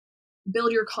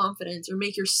build your confidence or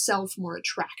make yourself more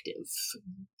attractive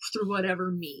through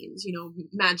whatever means,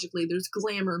 magically, there's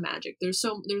glamour magic, there's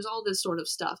all this sort of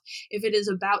stuff. If it is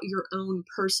about your own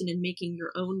person and making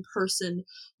your own person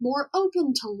more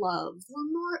open to love, or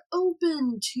more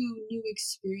open to new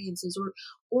experiences,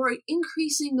 or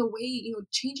increasing the way,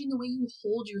 changing the way you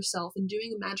hold yourself and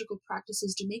doing magical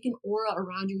practices to make an aura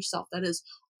around yourself that is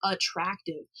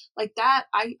attractive, like that,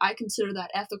 I consider that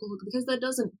ethical, because that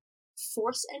doesn't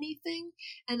force anything,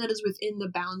 and that is within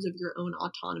the bounds of your own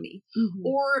autonomy.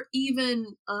 Or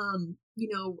even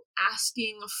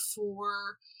asking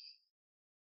for,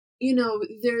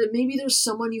 there's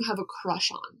someone you have a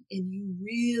crush on and you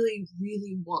really,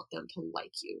 really want them to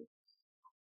like you.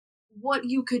 What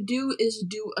you could do is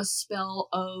do a spell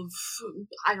of,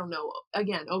 I don't know,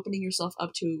 again, opening yourself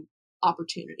up to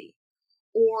opportunity.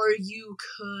 Or you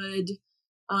could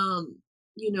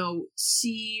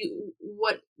see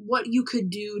what you could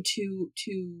do to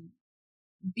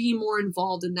be more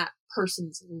involved in that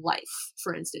person's life.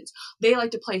 For instance, they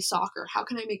like to play soccer. How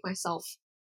can I make myself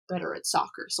better at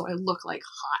soccer so I look like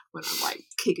hot when I'm like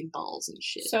kicking balls and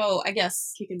shit? So I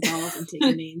guess kicking balls and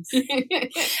taking names.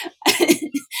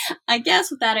 I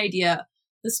guess with that idea,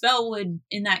 the spell would,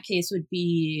 in that case, would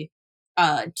be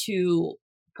to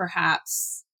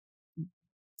perhaps,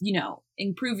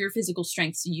 improve your physical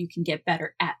strength so you can get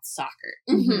better at soccer.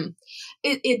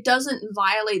 It doesn't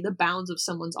violate the bounds of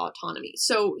someone's autonomy.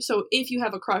 So if you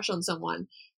have a crush on someone,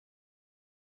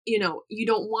 you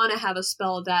don't want to have a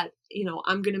spell that,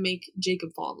 I'm going to make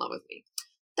Jacob fall in love with me.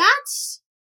 That's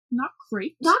not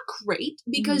great. Not great,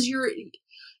 because you're,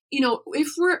 if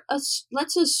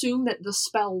let's assume that the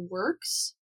spell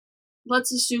works.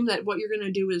 Let's assume that what you're going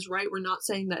to do is right. We're not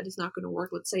saying that it's not going to work.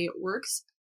 Let's say it works.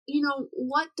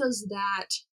 What does that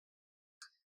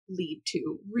lead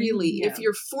to, really? Yeah. If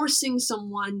you're forcing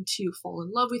someone to fall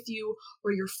in love with you,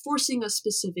 or you're forcing a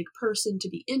specific person to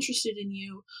be interested in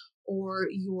you, or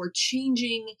you're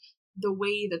changing the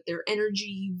way that their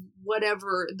energy,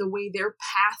 whatever, the way their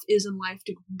path is in life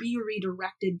to be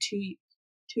redirected to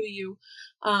you,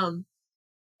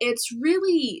 it's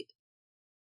really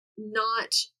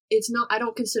not... I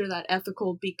don't consider that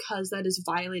ethical, because that is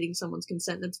violating someone's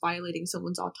consent, that's violating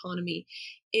someone's autonomy.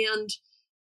 And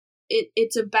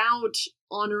it's about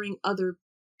honoring other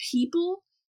people,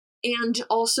 and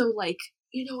also,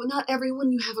 not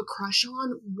everyone you have a crush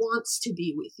on wants to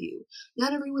be with you.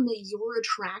 Not everyone that you're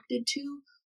attracted to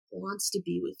wants to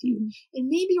be with you. And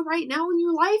maybe right now in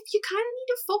your life, you kind of need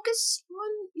to focus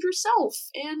on yourself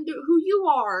and who you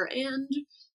are, and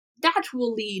that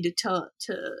will lead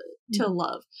to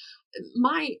love.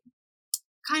 My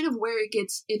kind of where it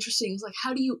gets interesting is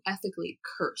how do you ethically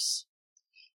curse?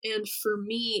 And for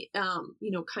me,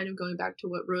 kind of going back to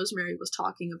what Rosemary was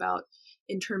talking about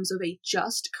in terms of a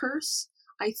just curse,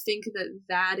 I think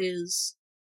that is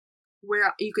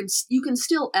where you can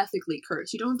still ethically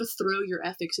curse. You don't have to throw your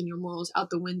ethics and your morals out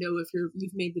the window if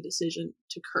you've made the decision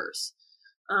to curse.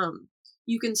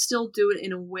 You can still do it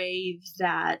in a way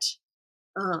that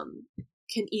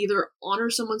can either honor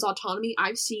someone's autonomy.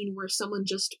 I've seen where someone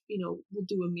just, will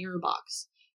do a mirror box.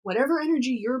 Whatever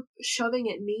energy you're shoving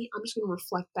at me, I'm just going to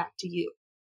reflect back to you.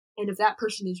 And if that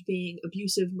person is being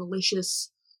abusive,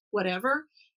 malicious, whatever,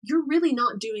 you're really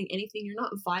not doing anything. You're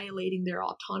not violating their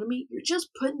autonomy. You're just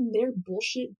putting their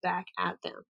bullshit back at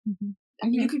them.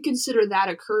 You could consider that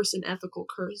a curse, an ethical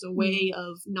curse, a way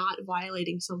of not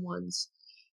violating someone's,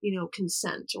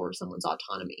 consent or someone's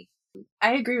autonomy.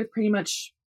 I agree with pretty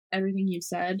much everything you've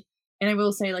said. And I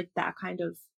will say, that kind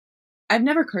of... I've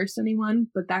never cursed anyone,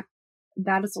 but that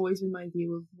has always been my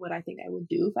view of what I think I would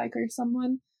do if I curse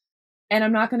someone. And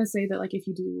I'm not going to say that, if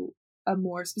you do a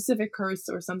more specific curse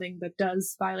or something that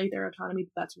does violate their autonomy,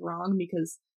 that's wrong,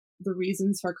 because the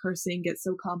reasons for cursing get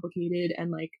so complicated,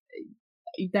 and like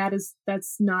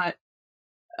that's not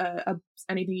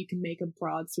anything you can make a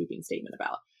broad sweeping statement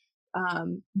about.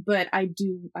 But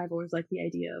I've always liked the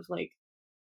idea of like,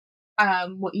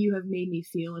 what you have made me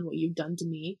feel and what you've done to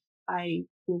me, I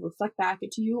will reflect back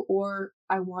at you, or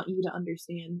I want you to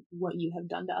understand what you have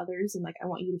done to others, and like I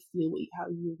want you to feel how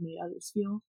you have made others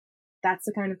feel. That's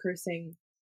the kind of cursing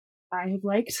I have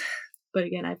liked, but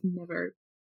again, I've never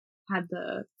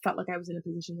felt like I was in a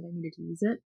position that I needed to use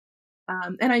it.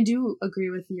 And I do agree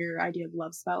with your idea of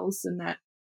love spells, and that,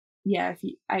 yeah,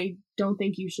 I don't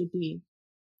think you should be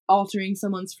altering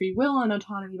someone's free will and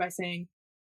autonomy by saying,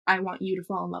 I want you to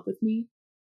fall in love with me.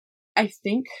 I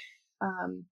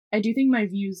do think my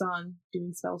views on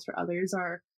doing spells for others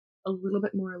are a little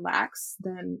bit more lax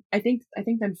than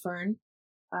than Fern.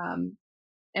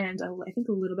 And I think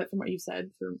a little bit from what you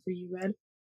said for you, Red.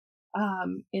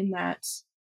 In that,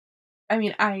 I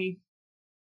mean, I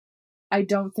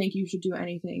don't think you should do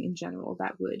anything in general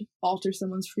that would alter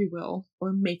someone's free will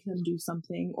or make them do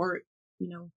something, or, you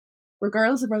know,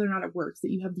 regardless of whether or not it works, that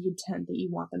you have the intent that you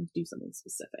want them to do something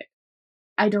specific.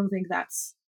 I don't think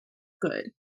that's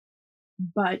good.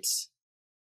 But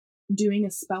doing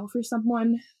a spell for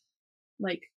someone,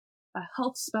 like a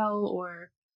health spell, or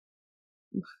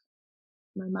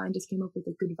my mind just came up with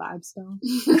a good vibe spell.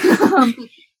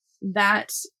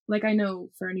 That, like, I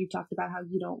know, Fern, you've talked about how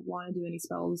you don't want to do any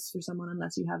spells for someone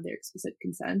unless you have their explicit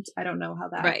consent. I don't know how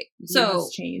that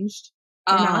has changed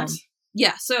or not.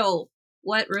 Yeah, so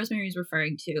what Rosemary is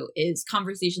referring to is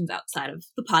conversations outside of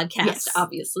the podcast,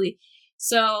 obviously.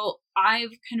 So I've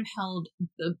kind of held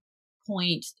the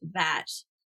point that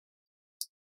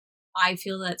I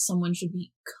feel that someone should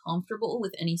be comfortable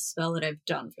with any spell that I've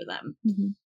done for them. Mm-hmm.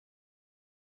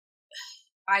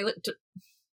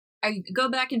 I go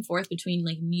back and forth between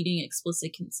like needing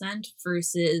explicit consent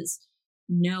versus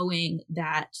knowing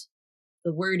that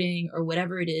the wording or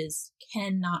whatever it is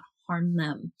cannot harm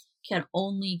them, can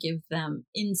only give them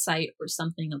insight or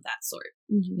something of that sort.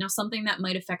 Mm-hmm. Now, something that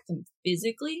might affect them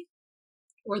physically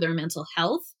or their mental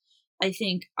health, I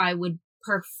think I would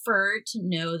prefer to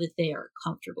know that they are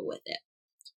comfortable with it.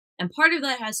 And part of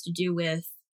that has to do with,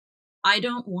 I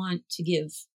don't want to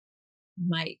give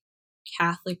my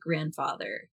Catholic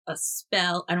grandfather a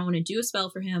spell. I don't want to do a spell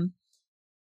for him,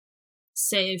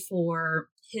 say for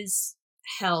his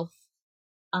health,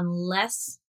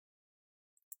 unless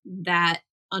that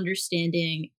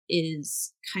understanding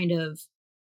is kind of,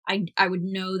 I would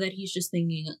know that he's just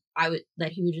thinking,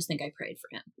 that he would just think I prayed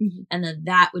for him. Mm-hmm. And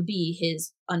that would be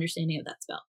his understanding of that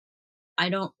spell. I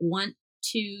don't want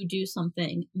to do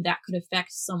something that could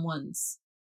affect someone's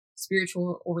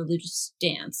spiritual or religious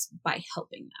stance by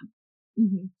helping them.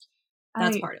 Mm-hmm.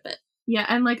 That's part of it. Yeah,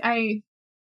 and like I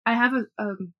have a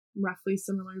roughly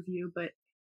similar view, but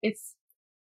it's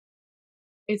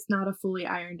not a fully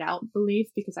ironed out belief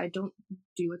because I don't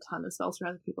do a ton of spells for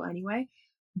other people anyway.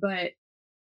 But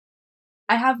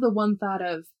I have the one thought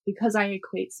of, because I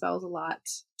equate spells a lot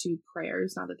to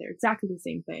prayers, not that they're exactly the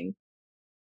same thing,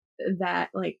 that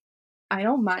like I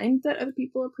don't mind that other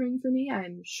people are praying for me.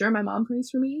 I'm sure my mom prays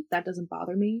for me. That doesn't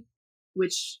bother me,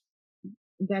 which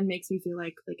then makes me feel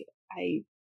like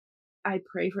I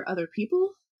pray for other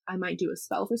people. I might do a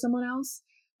spell for someone else.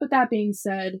 But that being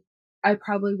said, I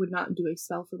probably would not do a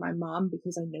spell for my mom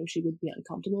because I know she would be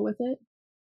uncomfortable with it.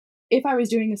 If I was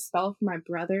doing a spell for my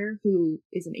brother, who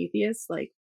is an atheist,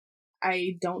 like,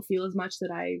 I don't feel as much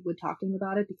that I would talk to him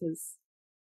about it because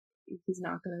he's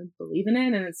not going to believe in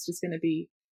it, and it's just going to be,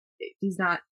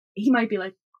 he might be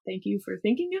like, thank you for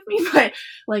thinking of me, but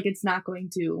like, it's not going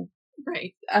to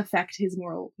affect his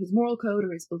moral code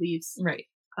or his beliefs. Right.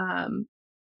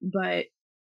 But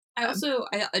I also,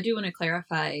 I do want to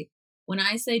clarify, when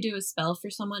I say do a spell for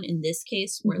someone, in this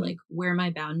case, where like where my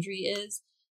boundary is,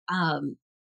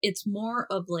 it's more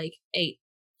of like a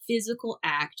physical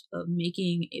act of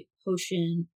making a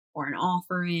potion or an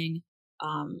offering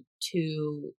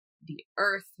to the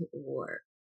earth or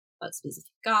a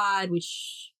specific god,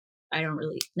 which I don't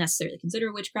really necessarily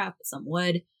consider witchcraft, but some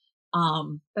would.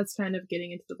 That's kind of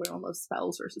getting into the realm of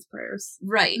spells versus prayers.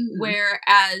 Right. Mm-hmm.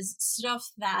 Whereas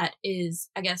stuff that is,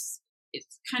 I guess,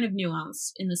 it's kind of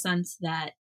nuanced in the sense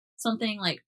that something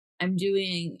like I'm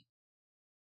doing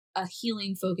a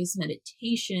healing focused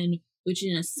meditation, which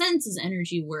in a sense is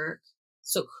energy work,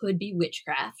 so it could be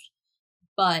witchcraft.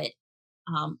 But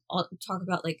I'll talk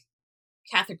about like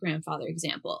Catholic grandfather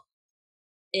example.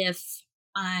 If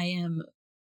I am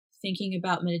thinking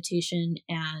about meditation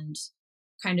and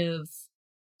kind of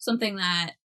something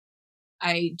that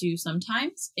I do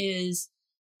sometimes is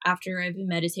after I've been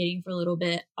meditating for a little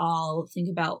bit, I'll think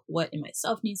about what in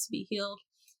myself needs to be healed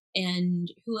and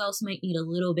who else might need a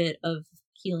little bit of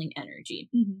healing energy.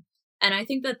 Mm-hmm. And I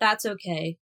think that that's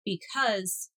okay,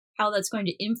 because how that's going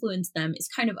to influence them is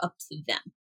kind of up to them.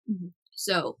 Mm-hmm.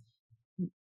 So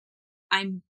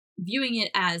I'm viewing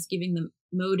it as giving them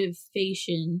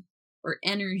motivation or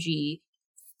energy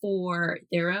for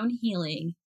their own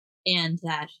healing, and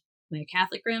that my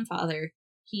Catholic grandfather,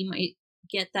 he might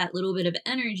get that little bit of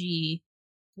energy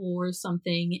for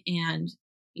something and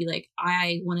be like,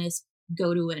 I want to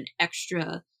go to an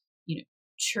extra,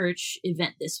 church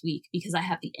event this week because I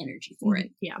have the energy for it.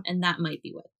 Yeah. And that might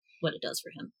be what it does for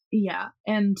him. Yeah.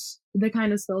 And the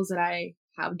kind of spells that I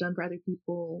have done for other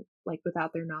people, like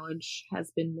without their knowledge,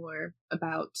 has been more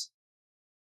about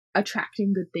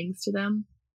attracting good things to them.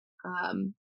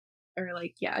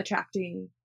 Attracting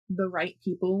the right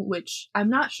people, which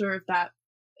I'm not sure if that,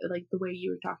 like the way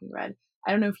you were talking, Red,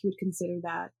 I don't know if you would consider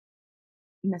that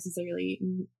necessarily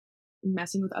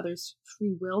messing with others'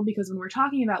 free will, because when we're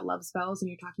talking about love spells and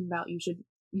you're talking about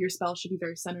your spell should be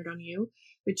very centered on you,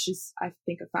 which is, I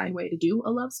think, a fine way to do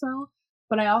a love spell.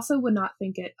 But I also would not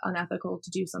think it unethical to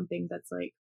do something that's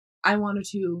like, I wanted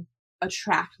to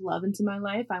attract love into my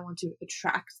life. I want to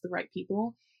attract the right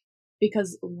people.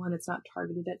 Because one, it's not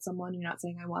targeted at someone. You're not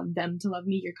saying I want them to love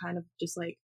me. You're kind of just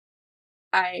like,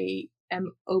 I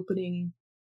am opening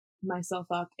myself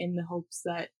up in the hopes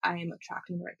that I am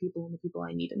attracting the right people and the people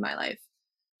I need in my life.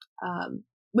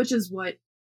 Which is what,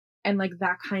 and like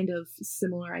that kind of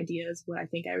similar idea is what I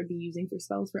think I would be using for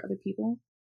spells for other people.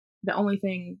 The only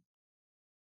thing,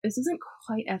 this isn't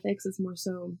quite ethics, it's more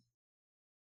so,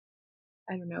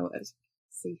 I don't know, a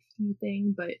safety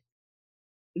thing, but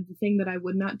the thing that I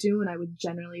would not do, and I would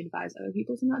generally advise other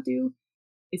people to not do,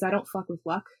 is I don't fuck with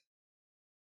luck.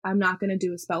 I'm not going to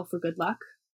do a spell for good luck.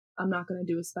 I'm not going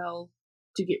to do a spell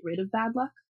to get rid of bad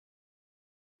luck.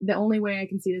 The only way I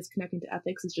can see this connecting to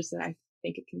ethics is just that I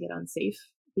think it can get unsafe,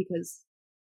 because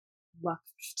luck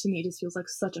to me just feels like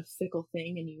such a fickle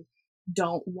thing, and you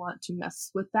don't want to mess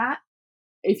with that.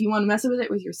 If you want to mess with it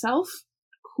with yourself,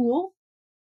 cool.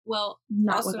 Well,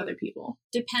 not with other people.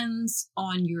 Depends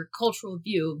on your cultural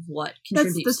view of what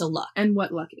contributes to luck. And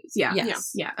what luck is. Yeah.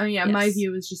 Yes. Yeah. I mean, yeah, yes. My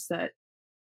view is just that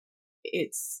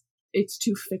it's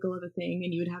too fickle of a thing,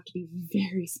 and you would have to be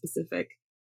very specific,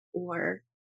 or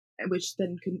which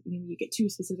then could mean you get too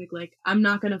specific, like, I'm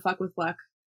not going to fuck with luck,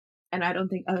 and I don't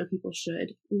think other people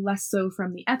should. Less so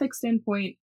from the ethics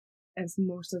standpoint, as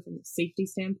more so from the safety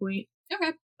standpoint.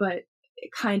 Okay. But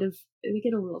it kind of, they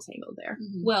get a little tangled there.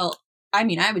 Mm-hmm. Well, I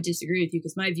mean, I would disagree with you,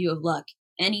 because my view of luck,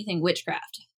 anything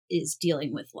witchcraft is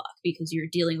dealing with luck, because you're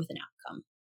dealing with an outcome.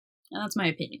 And that's my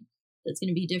opinion. That's going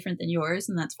to be different than yours,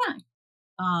 and that's fine.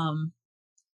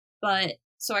 But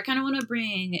so I kind of want to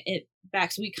bring it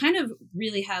back. So we kind of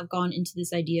really have gone into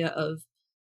this idea of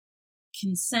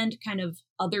consent, kind of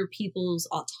other people's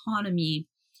autonomy.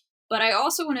 But I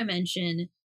also want to mention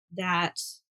that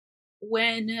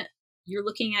when you're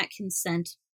looking at consent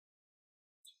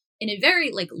in a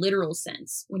very like literal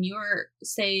sense, when you're,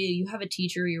 say you have a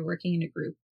teacher, you're working in a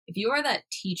group, if you are that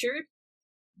teacher,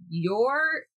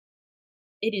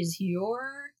 it is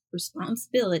your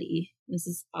responsibility. This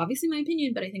is obviously my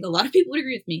opinion, but I think a lot of people would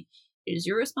agree with me. It is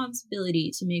your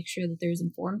responsibility to make sure that there's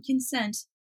informed consent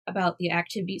about the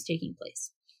activities taking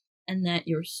place, and that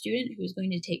your student who is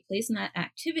going to take place in that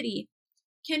activity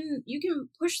you can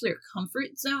push their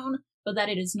comfort zone, but that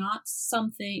it is not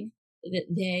something that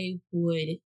they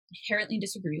would inherently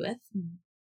disagree with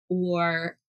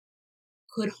or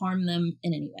could harm them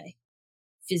in any way,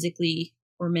 physically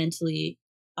or mentally,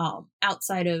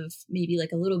 outside of maybe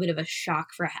like a little bit of a shock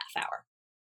for a half hour.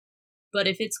 But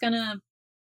if it's gonna,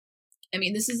 I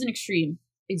mean, this is an extreme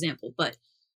example, but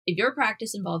if your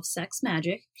practice involves sex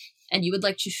magic and you would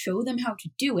like to show them how to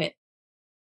do it,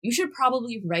 you should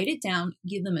probably write it down,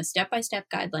 give them a step-by-step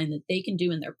guideline that they can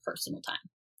do in their personal time.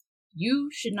 You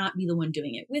should not be the one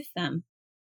doing it with them,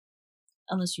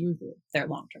 unless you're their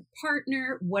long-term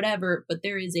partner, whatever, but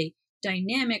there is a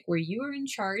dynamic where you are in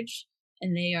charge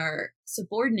and they are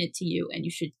subordinate to you, and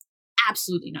you should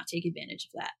absolutely not take advantage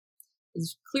of that.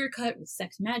 It's clear-cut with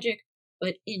sex magic,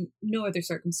 but in no other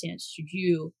circumstance should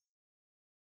you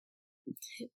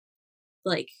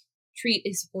like treat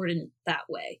a subordinate that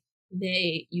way.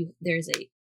 There's a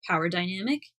power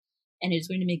dynamic, and it's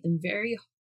going to make them very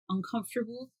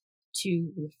uncomfortable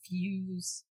to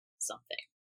refuse something.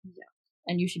 Yeah.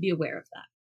 And you should be aware of that.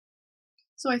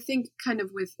 So I think kind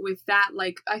of with that,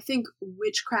 like, I think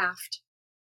witchcraft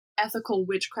ethical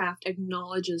witchcraft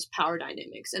acknowledges power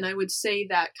dynamics. And I would say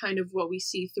that kind of what we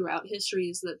see throughout history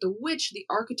is that the witch, the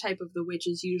archetype of the witch,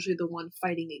 is usually the one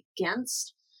fighting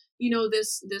against,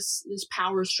 this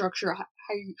power structure,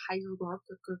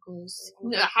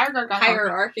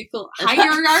 hierarchy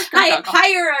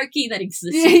that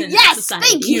exists in yes, society.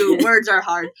 Thank you. Words are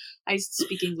hard. I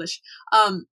speak English.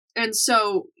 And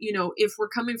so, if we're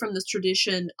coming from this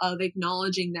tradition of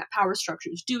acknowledging that power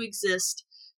structures do exist,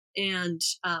 and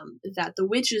that the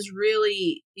witch is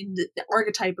really, in the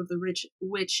archetype of the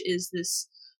witch is this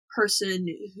person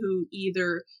who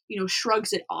either,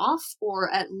 shrugs it off,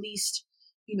 or at least,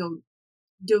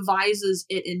 devises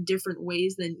it in different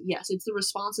ways, then yes, it's the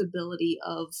responsibility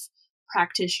of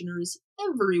practitioners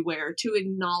everywhere to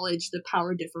acknowledge the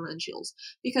power differentials.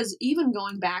 Because even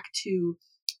going back to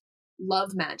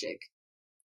love magic,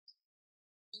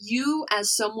 you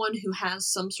as someone who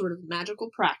has some sort of magical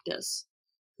practice,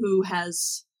 who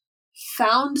has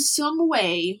found some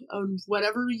way, of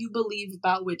whatever you believe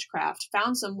about witchcraft,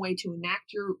 found some way to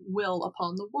enact your will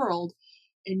upon the world,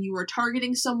 and you are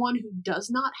targeting someone who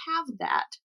does not have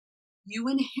that, you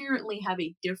inherently have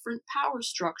a different power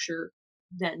structure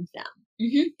than them.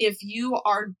 Mm-hmm. If you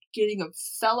are getting a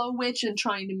fellow witch and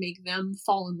trying to make them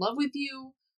fall in love with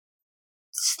you,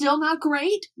 still not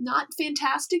great, not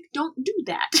fantastic, don't do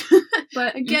that.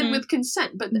 But again, with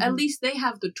consent, but at least they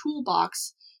have the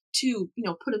toolbox to,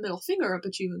 put a middle finger up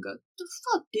at you and go, the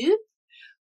fuck, dude?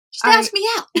 Just ask me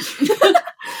out.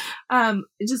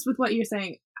 Just with what you're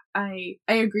saying, I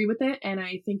agree with it, and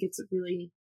I think it's a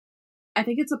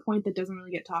point that doesn't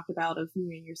really get talked about, of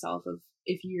viewing yourself, of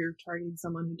if you're targeting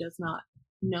someone who does not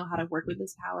know how to work with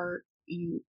this power,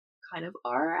 you kind of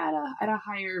are at a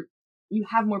higher, you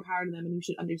have more power to them, and you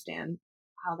should understand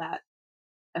how that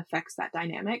affects that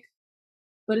dynamic.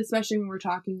 But especially when we're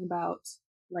talking about,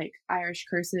 like, Irish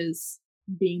curses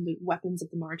being the weapons of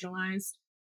the marginalized,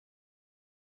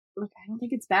 like, I don't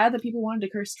think it's bad that people wanted to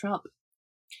curse Trump.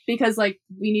 Because, like,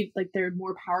 we need, like, there are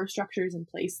more power structures in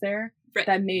place there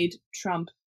that made Trump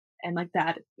and, like,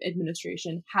 that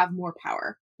administration have more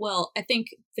power. Well, I think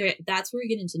that's where we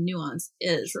get into nuance,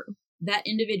 is that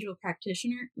individual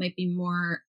practitioner might be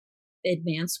more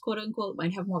advanced, quote unquote,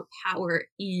 might have more power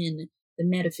in the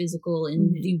metaphysical,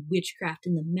 in the witchcraft,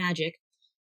 and the magic.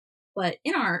 But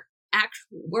in our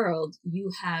actual world,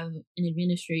 you have an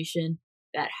administration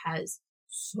that has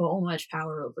so much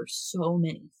power over so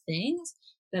many things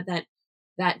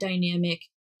that dynamic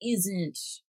isn't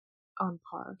on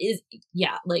par.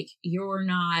 You're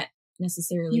not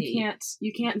necessarily,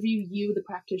 you can't view you, the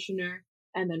practitioner,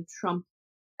 and then Trump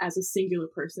as a singular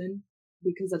person,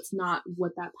 because that's not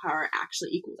what that power actually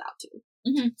equals out to.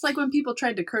 It's like when people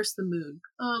tried to curse the moon.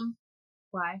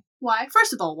 Why?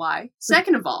 First of all, why?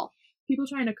 Second of all, people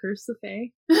trying to curse the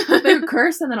Fae. They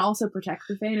curse and then also protect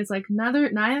the Fae, and it's like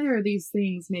neither of these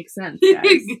things make sense,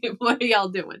 guys. What are y'all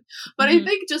doing? But I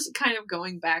think just kind of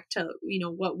going back to,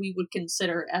 what we would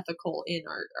consider ethical in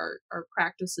our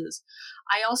practices,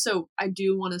 I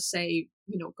do want to say,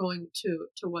 going to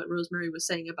what Rosemary was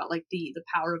saying about, like, the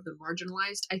power of the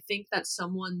marginalized, I think that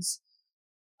someone's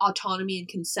autonomy and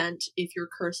consent, if you're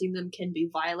cursing them, can be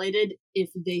violated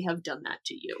if they have done that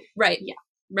to you. Right. Yeah.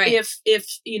 Right.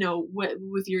 If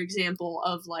with your example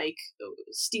of, like,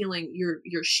 stealing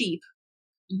your sheep,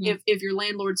 if your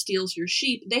landlord steals your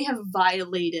sheep, they have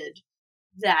violated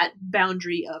that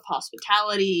boundary of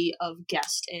hospitality, of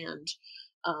guest, and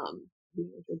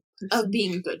of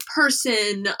being a good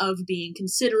person, of being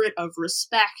considerate, of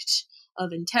respect,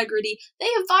 of integrity. They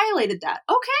have violated that.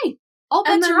 Okay, all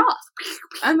bets are off.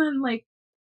 And then, like,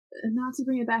 not to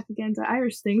bring it back again to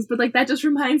Irish things, but, like, that just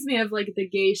reminds me of, like, the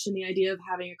geish and the idea of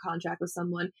having a contract with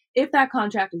someone. If that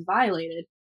contract is violated,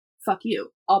 fuck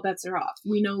you. All bets are off.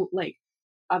 We know, like,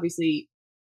 obviously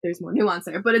there's more nuance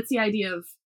there, but it's the idea of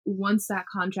once that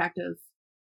contract of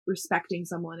respecting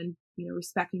someone and,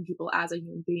 respecting people as a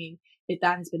human being, if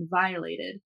that has been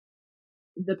violated,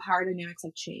 the power dynamics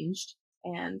have changed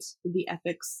and the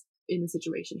ethics in the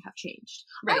situation have changed.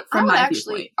 Right. I would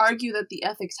actually argue that the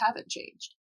ethics haven't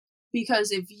changed.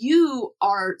 Because if you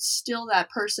are still that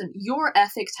person, your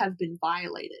ethics have been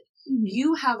violated.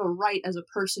 You have a right as a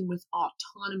person with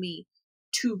autonomy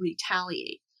to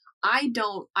retaliate. I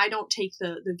don't take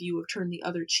the view of turn the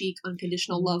other cheek,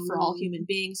 unconditional love for all human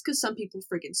beings, because some people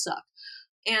friggin' suck.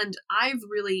 And I've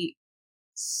really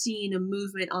seen a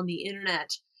movement on the internet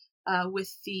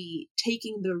with the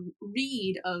taking the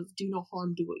read of do no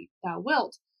harm, do what thou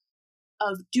wilt,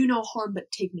 of do no harm but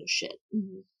take no shit.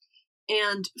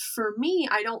 And for me,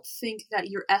 I don't think that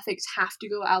your ethics have to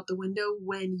go out the window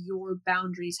when your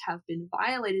boundaries have been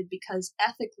violated, because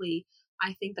ethically,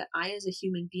 I think that I, as a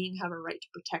human being, have a right to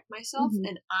protect myself, Mhm.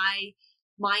 and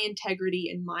my integrity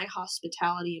and my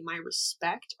hospitality and my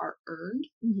respect are earned.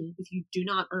 Mhm. If you do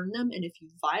not earn them, and if you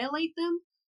violate them,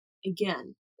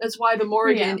 again, that's why the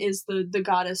Morrigan is the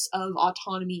goddess of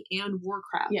autonomy and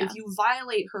warcraft. Yeah. If you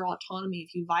violate her autonomy,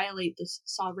 if you violate this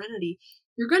sovereignty,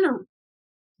 you're gonna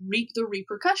reap the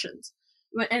repercussions.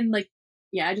 And like,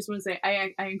 yeah, I just want to say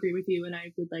I agree with you, and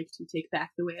I would like to take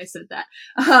back the way I said that.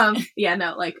 Yeah,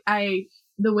 no, like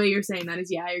the way you're saying that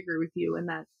is, yeah, I agree with you, and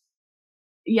that,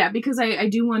 yeah, because I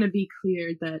do want to be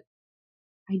clear that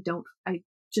I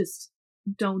just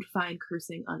don't find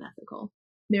cursing unethical.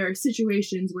 There are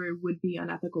situations where it would be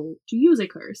unethical to use a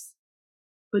curse,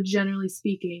 but generally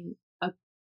speaking, a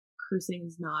cursing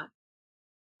is not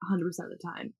 100% of the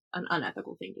time an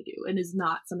unethical thing to do, and is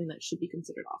not something that should be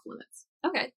considered off limits.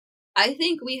 Okay. I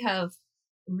think we have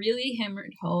really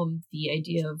hammered home the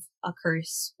idea of a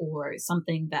curse or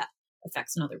something that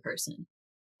affects another person.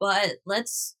 But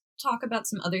let's talk about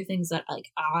some other things that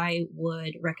like I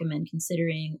would recommend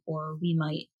considering, or we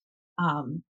might.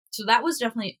 So that was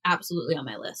definitely absolutely on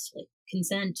my list. Like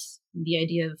consent, the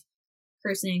idea of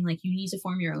cursing, like you need to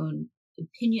form your own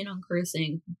opinion on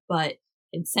cursing, but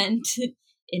consent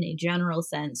in a general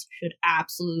sense should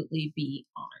absolutely be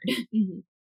honored.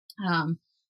 Mm-hmm.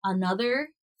 Another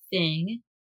thing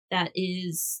that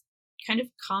is kind of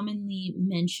commonly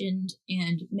mentioned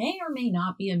and may or may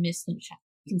not be a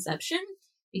misconception,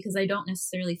 because I don't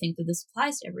necessarily think that this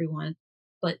applies to everyone,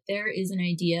 but there is an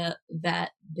idea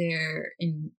that there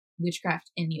in witchcraft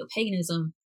and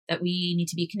neo-paganism that we need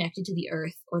to be connected to the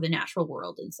earth or the natural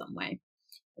world in some way,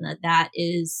 and that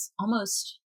is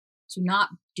almost, to not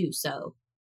do so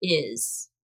is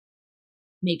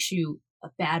makes you a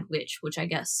bad witch, which I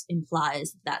guess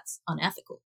implies that's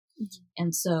unethical. Mm-hmm.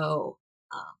 And so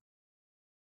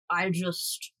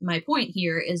my point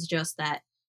here is just that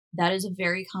is a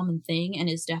very common thing and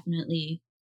is definitely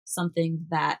something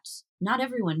that not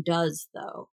everyone does,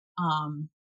 though.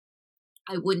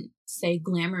 I wouldn't say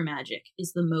glamour magic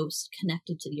is the most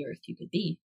connected to the earth you could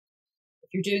be. If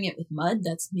you're doing it with mud,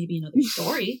 that's maybe another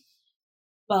story.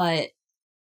 But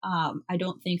I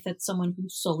don't think that someone who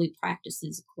solely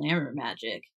practices glamour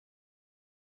magic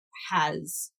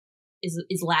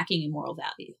is lacking in moral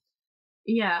value.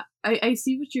 Yeah, I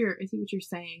see what you're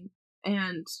saying,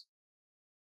 and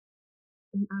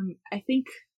I think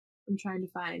I'm trying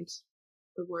to find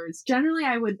the words. Generally,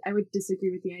 I would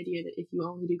disagree with the idea that if you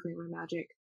only do glamour magic,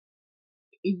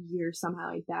 you're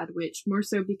somehow a bad witch. More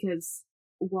so because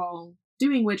while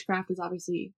doing witchcraft is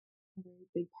obviously a very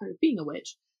big part of being a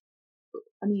witch,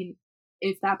 I mean,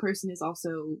 if that person is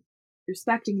also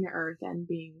respecting the earth and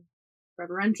being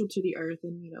reverential to the earth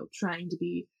and, trying to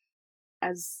be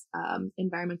as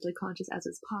environmentally conscious as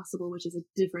is possible, which is a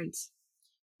different,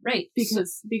 right?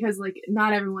 Because like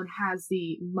not everyone has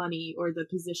the money or the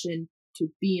position to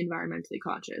be environmentally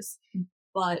conscious.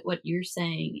 But what you're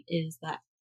saying is that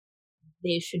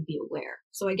they should be aware.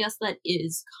 So I guess that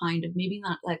is kind of maybe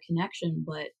not that connection,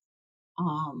 but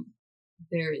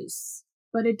there is.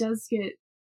 But it does get.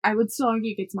 I would still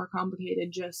argue it gets more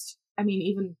complicated.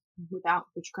 Even without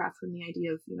witchcraft, from the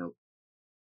idea of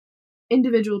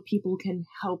individual people can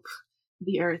help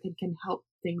the earth and can help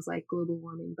things like global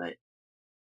warming, but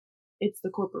it's the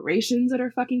corporations that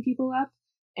are fucking people up.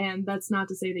 And that's not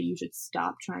to say that you should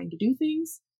stop trying to do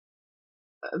things,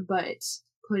 but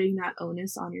putting that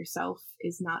onus on yourself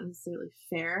is not necessarily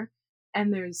fair.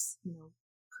 And there's,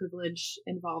 privilege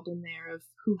involved in there of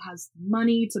who has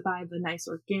money to buy the nice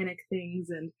organic things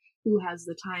and who has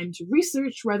the time to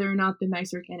research whether or not the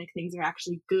nice organic things are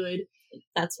actually good.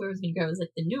 That's where I was going to go, is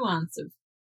like the nuance of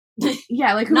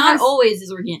yeah, like not always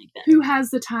is organic better. Who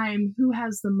has the time, who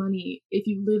has the money? If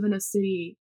you live in a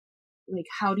city, like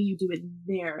how do you do it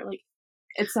there? Like,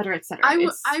 et cetera, et cetera.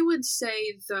 I would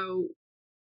say, though,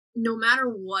 no matter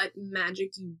what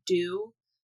magic you do,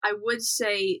 I would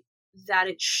say that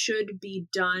it should be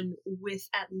done with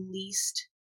at least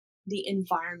the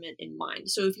environment in mind.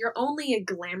 So if you're only a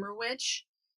glamour witch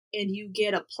and you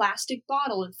get a plastic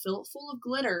bottle and fill it full of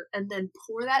glitter and then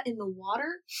pour that in the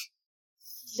water,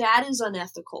 that is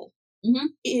unethical. Mm-hmm.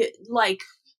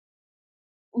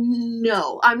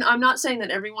 No, I'm not saying that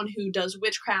everyone who does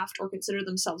witchcraft or consider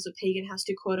themselves a pagan has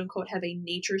to quote unquote have a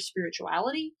nature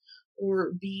spirituality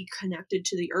or be connected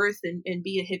to the earth and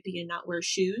be a hippie and not wear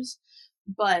shoes.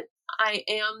 But I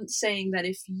am saying that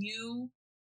if you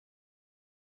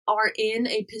are in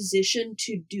a position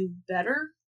to do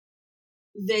better,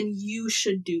 then you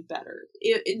should do better.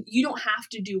 You don't have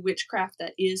to do witchcraft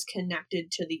that is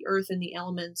connected to the earth and the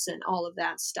elements and all of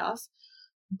that stuff.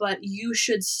 but you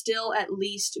should still at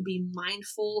least be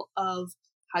mindful of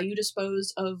how you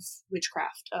dispose of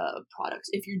witchcraft products.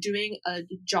 If you're doing a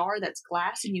jar that's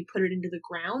glass and you put it into the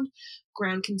ground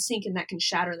can sink and that can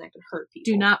shatter and that can hurt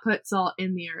people. Do not put salt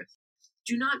in the earth.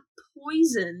 Do not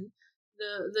poison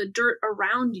the dirt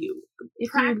around you.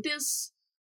 Practice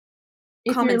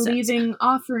if common you're sense. leaving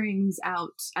offerings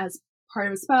out as part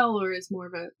of a spell or as more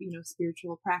of a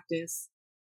spiritual practice,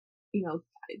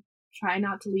 try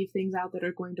not to leave things out that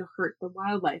are going to hurt the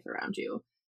wildlife around you.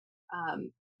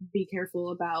 Be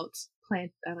careful about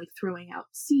throwing out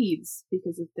seeds,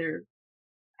 because if they're,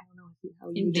 I don't know how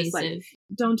you invasive,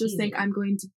 don't just think I'm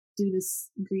going to do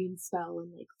this green spell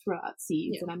and throw out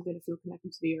seeds and I'm going to feel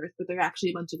connected to the earth, but they're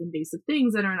actually a bunch of invasive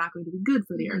things that are not going to be good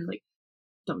for the earth.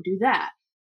 Don't do that.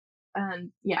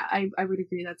 And I would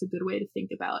agree that's a good way to think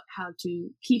about how to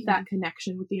keep that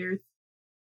connection with the earth.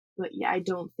 But I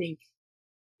don't think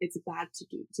it's bad to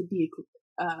be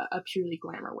a purely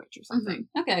glamour witch or something.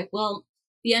 Okay, well,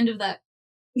 the end of that,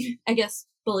 I guess,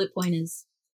 bullet point is,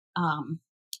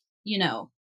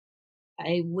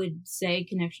 I would say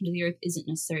connection to the earth isn't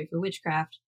necessary for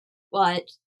witchcraft, but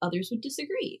others would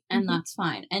disagree, and that's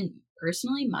fine. And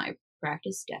personally, my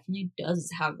practice definitely does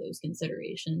have those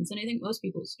considerations, and I think most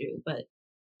people's do, but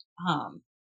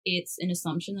it's an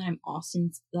assumption that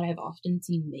I've often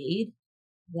seen made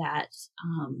that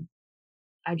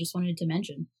I just wanted to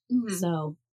mention.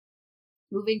 So,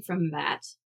 moving from that,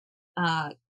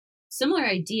 similar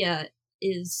idea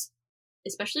is,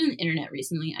 especially on the internet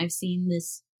recently, I've seen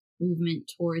this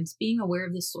movement towards being aware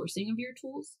of the sourcing of your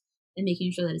tools and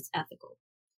making sure that it's ethical.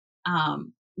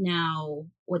 Now,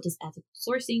 what does ethical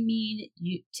sourcing mean?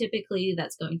 Typically,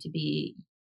 that's going to be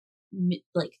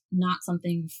not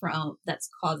something that's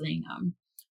causing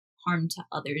harm to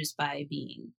others by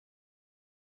being,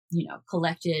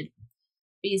 collected,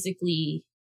 basically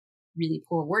really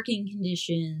poor working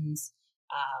conditions.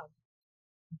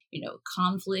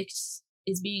 Conflict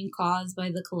is being caused by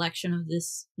the collection of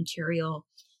this material,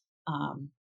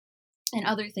 and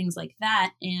other things like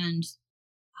that. And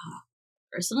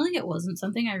personally, it wasn't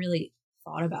something I really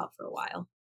thought about for a while.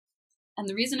 And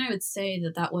the reason I would say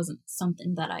that wasn't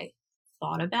something that I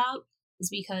thought about is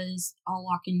because I'll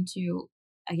walk into,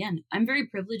 again, I'm very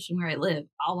privileged in where I live.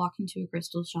 I'll walk into a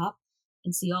crystal shop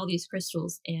and see all these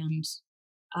crystals, and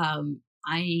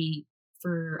I,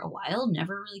 for a while,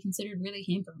 never really considered where they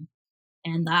came from.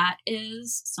 And that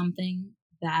is something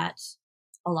that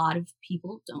a lot of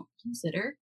people don't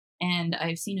consider. And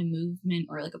I've seen a movement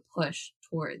or a push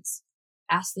towards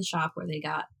ask the shop where they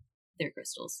got their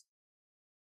crystals.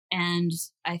 And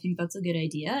I think that's a good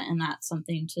idea, and that's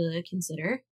something to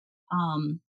consider.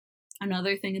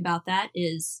 Another thing about that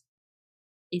is,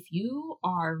 if you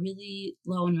are really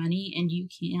low on money and you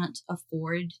can't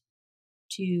afford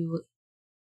to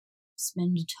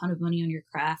spend a ton of money on your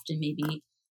craft, and maybe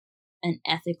an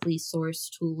ethically sourced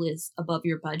tool is above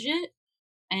your budget,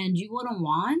 and you want a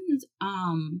wand,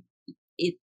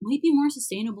 it might be more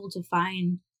sustainable to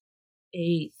find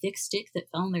a thick stick that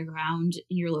fell on the ground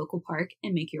in your local park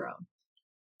and make your own.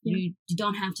 Yeah. You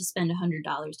don't have to spend $100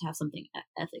 to have something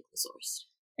ethically sourced.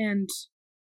 And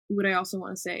what I also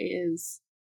want to say is,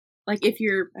 if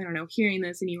you're, I don't know, hearing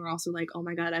this and you were also like, oh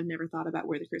my god, I've never thought about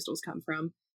where the crystals come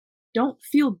from, don't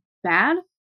feel bad.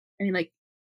 I mean, it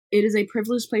is a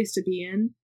privileged place to be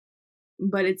in,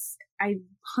 but I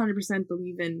 100%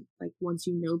 believe in, once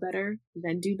you know better,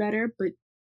 then do better, but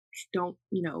don't,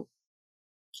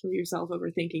 kill yourself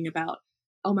over thinking about,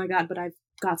 oh my god, but I've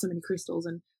got so many crystals,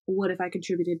 and what if I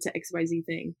contributed to XYZ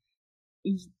thing?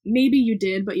 Maybe you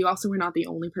did, but you also were not the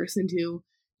only person to.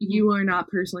 You are not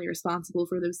personally responsible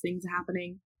for those things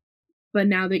happening. But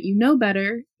now that you know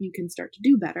better, you can start to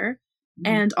do better.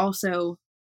 And also,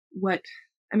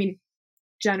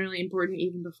 generally important,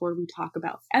 even before we talk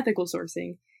about ethical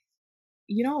sourcing,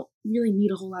 you don't really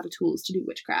need a whole lot of tools to do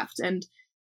witchcraft. And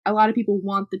a lot of people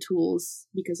want the tools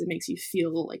because it makes you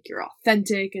feel like you're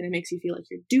authentic, and it makes you feel like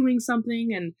you're doing something,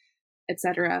 and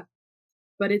etc.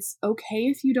 But it's okay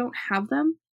if you don't have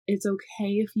them. It's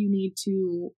okay if you need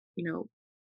to,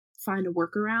 find a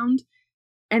workaround.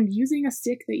 And using a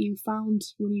stick that you found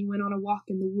when you went on a walk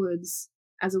in the woods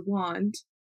as a wand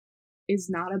is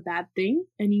not a bad thing,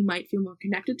 and you might feel more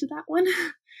connected to that one.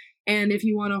 And if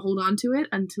you want to hold on to it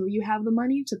until you have the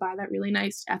money to buy that really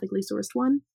nice ethically sourced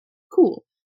one, cool.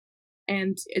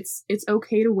 And it's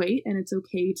okay to wait, and it's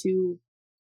okay to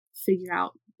figure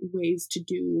out ways to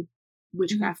do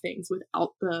witchcraft things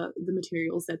without the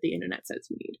materials that the internet says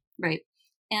you need. Right.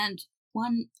 And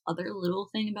one other little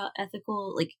thing about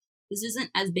ethical, this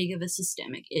isn't as big of a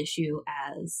systemic issue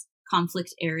as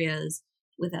conflict areas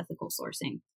with ethical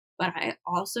sourcing, But I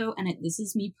also, this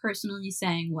is me personally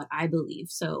saying what I believe,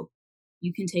 so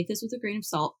you can take this with a grain of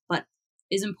salt, but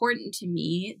is important to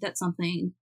me that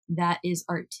something that is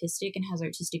artistic and has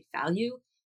artistic value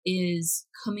is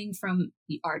coming from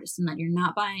the artist, and that you're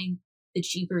not buying the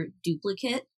cheaper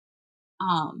duplicate.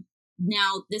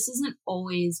 Now, this isn't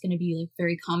always going to be like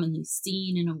very commonly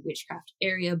seen in a witchcraft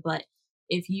area, but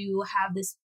if you have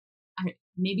this,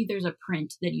 maybe there's a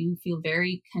print that you feel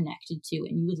very connected to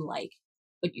and you would like,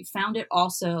 but you found it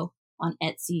also on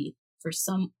Etsy for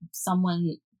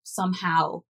someone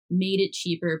somehow made it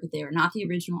cheaper, but they are not the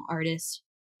original artist.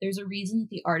 There's a reason that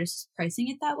the artist is pricing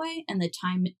it that way, and the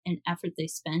time and effort they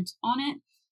spent on it.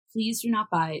 Please do not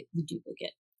buy the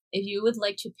duplicate. If you would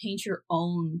like to paint your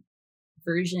own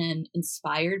version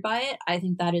inspired by it, I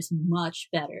think that is much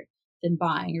better than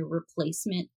buying a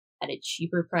replacement at a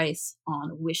cheaper price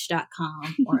on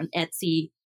wish.com or on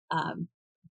Etsy.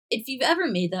 If you've ever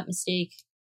made that mistake,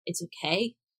 it's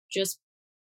okay.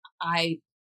 I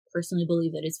personally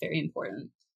believe that it's very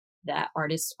important that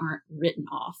artists aren't written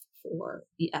off for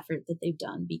the effort that they've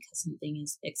done because something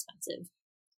is expensive.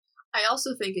 I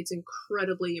also think it's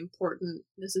incredibly important,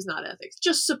 this is not ethics,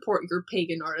 just support your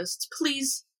pagan artists,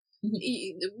 please.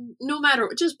 No matter,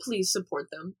 just please support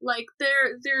them. Like,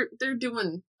 they're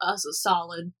doing us a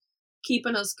solid,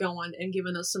 keeping us going and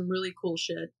giving us some really cool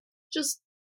shit. Just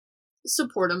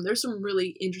support them. There's some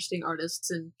really interesting artists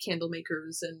and candle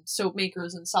makers and soap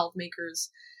makers and salve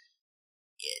makers.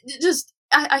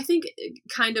 I think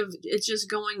kind of it's just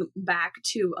going back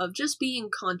to of just being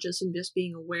conscious and just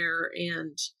being aware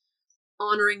and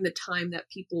honoring the time that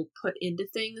people put into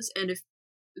things. And if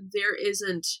there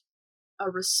isn't a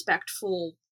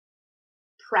respectful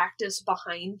practice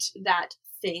behind that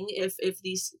thing, if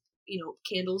these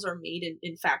candles are made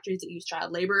in factories that use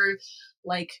child labor,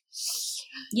 like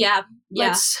yeah,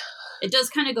 it does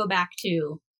kind of go back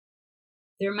to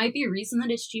there might be a reason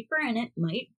that it's cheaper, and it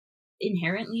might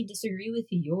inherently disagree with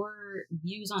your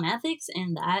views on ethics,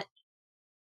 and that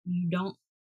you don't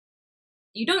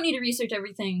need to research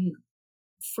everything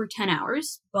for 10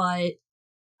 hours, but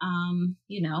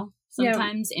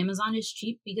sometimes Amazon is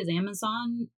cheap because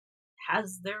Amazon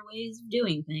has their ways of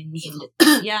doing things.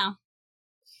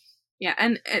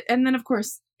 And and then of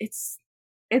course it's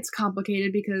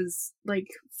complicated because, like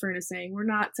Fern is saying, we're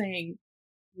not saying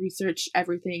research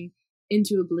everything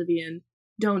into oblivion.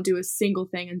 Don't do a single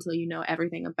thing until you know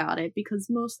everything about it, because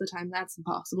most of the time that's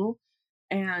impossible.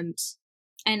 And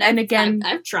again,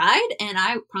 I've tried, and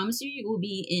I promise you will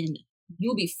be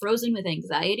frozen with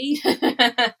anxiety.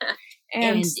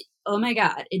 and oh my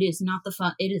god, it is not a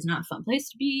fun place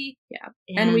to be. Yeah.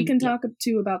 And we can talk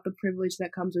too about the privilege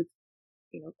that comes with,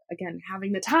 again,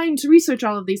 having the time to research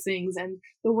all of these things and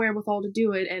the wherewithal to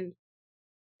do it. And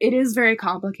it is very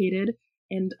complicated.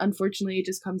 And unfortunately, it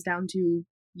just comes down to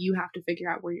you have to figure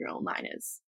out where your own line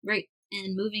is. Right.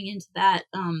 And moving into that,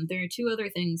 there are two other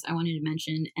things I wanted to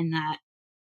mention, and that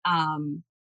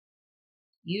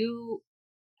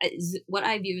what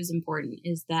I view as important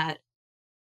is that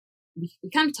we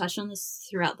kind of touched on this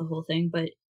throughout the whole thing,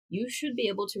 but you should be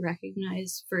able to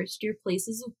recognize first your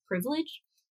places of privilege,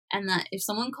 and that if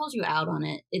someone calls you out on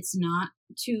it, it's not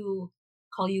to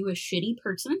call you a shitty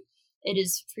person. It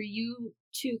is for you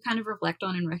to kind of reflect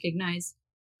on and recognize,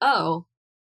 oh,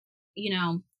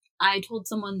 I told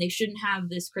someone they shouldn't have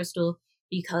this crystal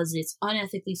because it's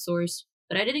unethically sourced,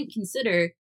 but I didn't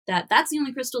consider that that's the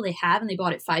only crystal they have and they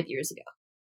bought it 5 years ago.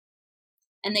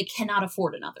 And they cannot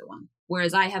afford another one,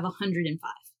 whereas I have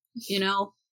 105.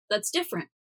 That's different.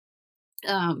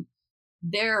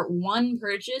 Their one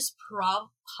purchase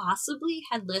possibly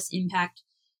had less impact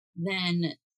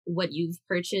than what you've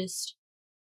purchased,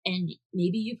 and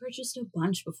maybe you purchased a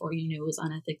bunch before you knew it was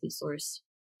unethically sourced,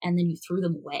 and then you threw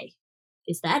them away.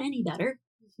 Is that any better?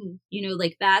 Mm-hmm.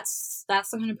 That's the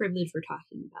kind of privilege we're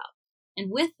talking about.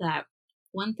 And with that,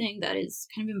 one thing that is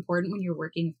kind of important when you're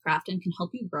working with craft and can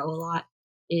help you grow a lot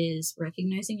is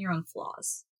recognizing your own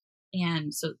flaws.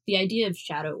 And so the idea of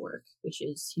shadow work, which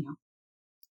is,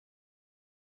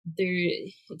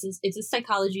 it's a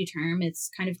psychology term. It's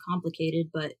kind of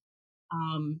complicated, but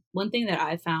one thing that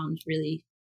I found really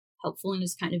helpful and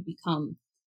has kind of become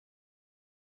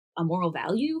a moral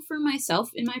value for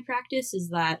myself in my practice is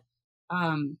that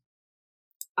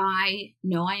I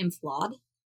know I am flawed.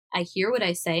 I hear what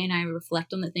I say and I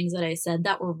reflect on the things that I said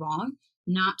that were wrong,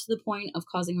 not to the point of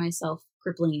causing myself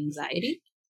crippling anxiety,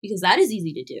 because that is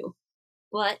easy to do.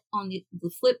 But on the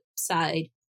flip side,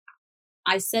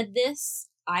 I said this,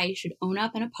 I should own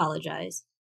up and apologize.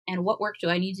 And what work do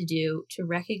I need to do to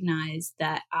recognize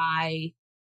that I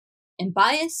am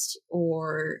biased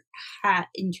or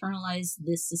internalized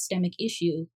this systemic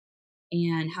issue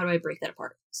and how do I break that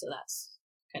apart? So that's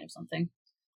kind of something.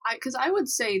 Because I would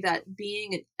say that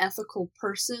being an ethical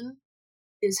person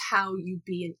is how you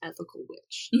be an ethical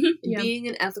witch. Mm-hmm. And being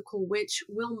an ethical witch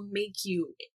will make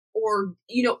you, or,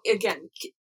 again,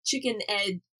 chicken,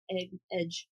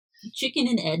 edge. Chicken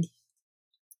and Ed.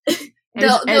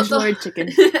 Edgelord chicken.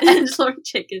 Edgelord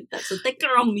chicken. That's what they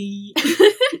call me.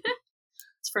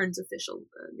 It's Fern's official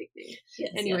nickname.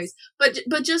 Yes, Anyways,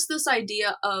 but just this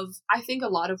idea of, I think a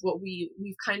lot of what we've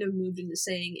kind of moved into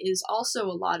saying is also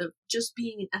a lot of just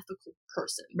being an ethical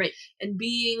person. Right. And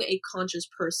being a conscious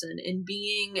person and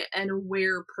being an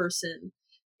aware person.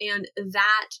 And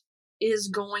that is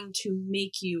going to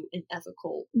make you an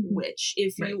ethical witch.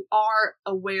 If you are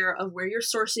aware of where you're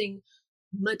sourcing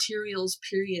materials,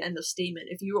 period, end of statement.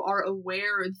 If you are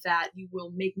aware that you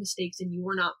will make mistakes and you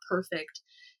are not perfect,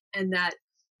 and that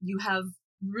you have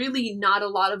really not a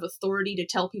lot of authority to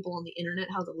tell people on the internet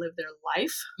how to live their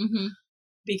life,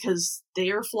 because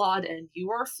they are flawed and you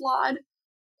are flawed,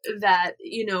 that,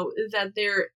 that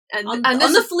they're, and on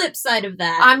this, the flip side of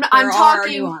that, I'm there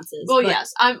talking are nuances. Well,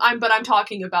 yes, I'm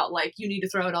talking about, like, you need to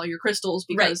throw out all your crystals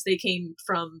because they came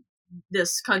from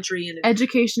this country, and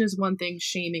education is one thing,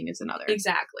 shaming is another.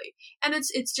 Exactly. And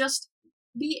it's just,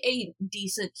 be a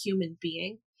decent human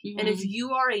being. And if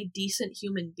you are a decent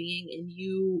human being and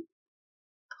you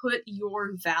put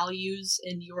your values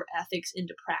and your ethics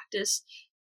into practice,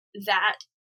 that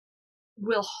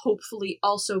will hopefully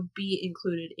also be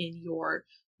included in your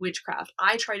witchcraft.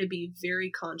 I try to be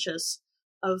very conscious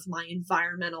of my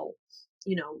environmental,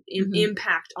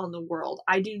 impact on the world.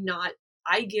 I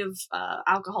give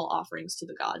alcohol offerings to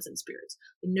the gods and spirits.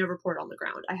 I never pour it on the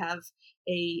ground. I have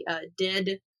a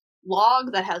dead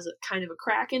log that has a kind of a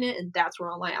crack in it, and that's where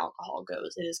all my alcohol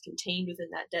goes. It is contained within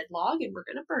that dead log, and we're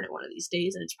going to burn it one of these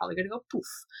days, and it's probably going to go poof.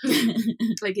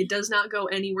 Like, it does not go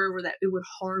anywhere where that it would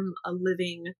harm a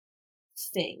living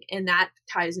thing. And that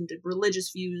ties into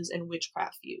religious views and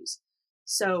witchcraft views.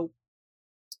 So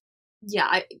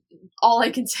yeah, all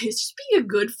I can say is just be a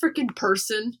good freaking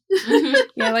person.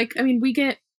 Yeah, we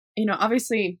get,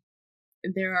 obviously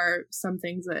there are some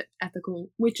things that ethical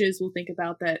witches will think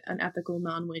about that an ethical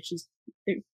non-witch is,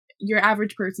 your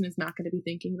average person is not going to be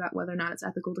thinking about whether or not it's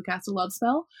ethical to cast a love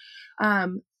spell.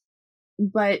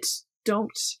 But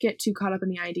don't get too caught up in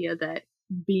the idea that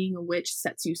being a witch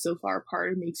sets you so far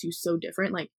apart and makes you so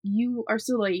different. Like, you are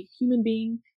still a human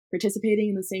being participating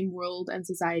in the same world and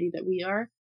society that we are,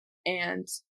 and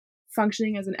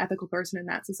functioning as an ethical person in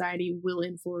that society will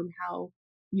inform how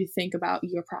you think about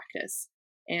your practice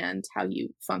and how you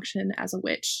function as a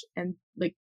witch. And,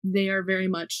 like, they are very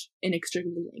much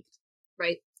inextricably linked.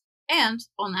 Right. And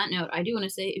on that note, I do want to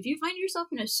say, if you find yourself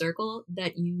in a circle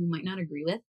that you might not agree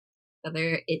with,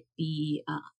 whether it be,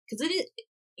 because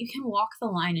you can walk the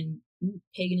line in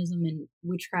paganism and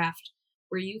witchcraft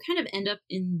where you kind of end up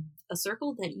in a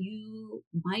circle that you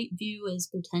might view as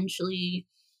potentially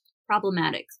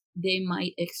problematic. They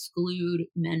might exclude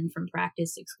men from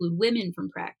practice, exclude women from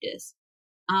practice.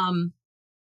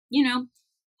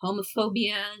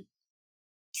 Homophobia,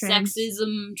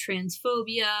 sexism,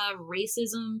 transphobia,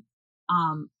 racism.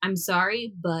 I'm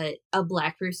sorry, but a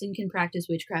black person can practice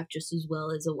witchcraft just as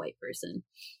well as a white person.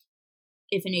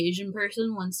 If an Asian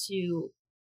person wants to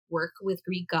work with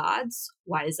Greek gods,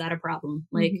 why is that a problem?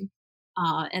 Like,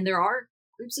 and there are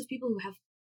groups of people who have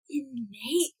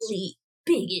innately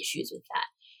big issues with that.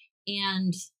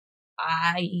 And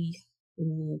I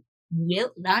will,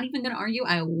 not even going to argue,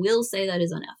 I will say that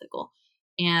is unethical.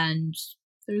 And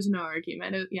there's no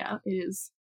argument. It is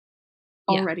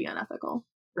already unethical.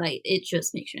 Right. It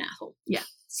just makes you an asshole. Yeah.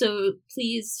 So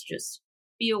please just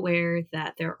be aware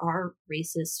that there are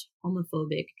racist,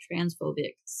 homophobic,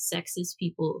 transphobic, sexist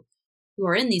people who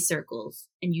are in these circles,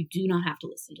 and you do not have to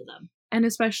listen to them. And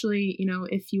especially,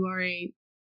 if you are a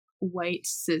white,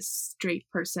 cis, straight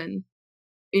person,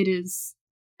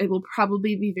 it will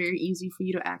probably be very easy for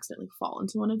you to accidentally fall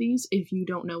into one of these if you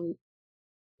don't know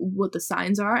what the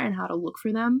signs are and how to look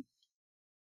for them.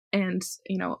 And,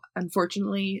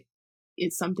 unfortunately,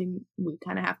 it's something we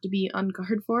kind of have to be on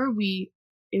guard for.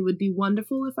 It would be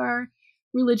wonderful if our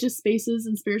religious spaces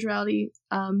and spirituality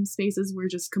spaces were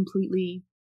just completely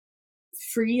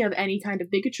free of any kind of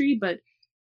bigotry, but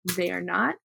they are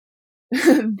not.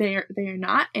 they are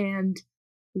not, and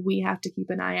we have to keep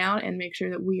an eye out and make sure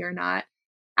that we are not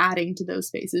adding to those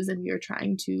spaces, and we are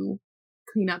trying to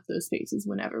clean up those spaces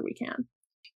whenever we can.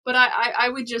 But I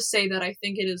would just say that I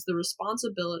think it is the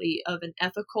responsibility of an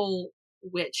ethical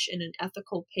witch and an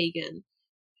ethical pagan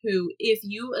who, if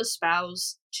you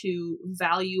espouse to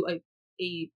value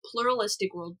a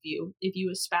pluralistic worldview, if you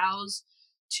espouse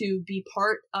to be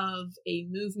part of a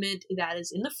movement that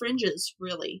is in the fringes,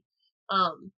 really,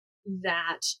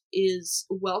 that is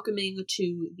welcoming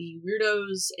to the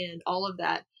weirdos and all of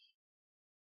that,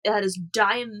 that is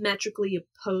diametrically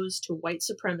opposed to white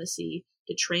supremacy,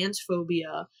 to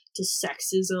transphobia, to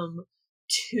sexism,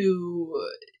 to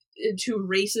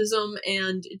racism,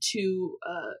 and to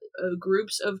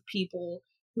groups of people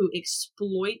who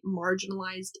exploit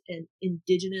marginalized and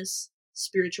indigenous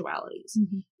spiritualities.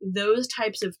 Mm-hmm. Those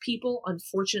types of people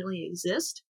unfortunately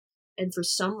exist, and for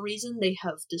some reason they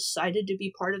have decided to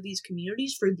be part of these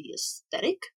communities for the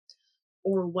aesthetic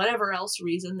or whatever else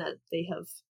reason that they have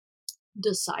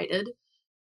decided,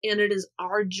 and it is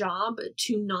our job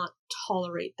to not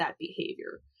tolerate that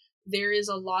behavior. There is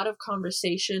a lot of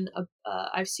conversation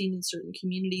I've seen in certain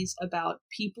communities about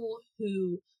people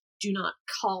who do not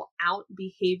call out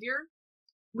behavior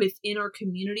within our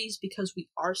communities because we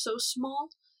are so small,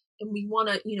 and we want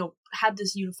to, have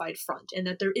this unified front, and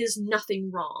that there is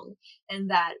nothing wrong, and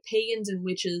that pagans and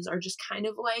witches are just kind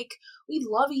of like, we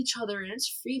love each other and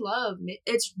it's free love.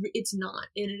 It's not,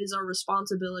 and it is our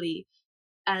responsibility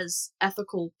as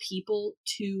ethical people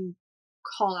to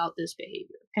call out this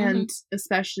behavior. And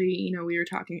especially, we were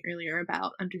talking earlier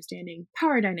about understanding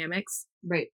power dynamics.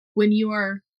 Right. When you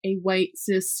are a white,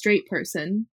 cis, straight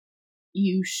person,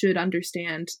 you should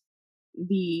understand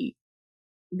the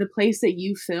place that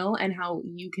you fill and how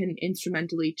you can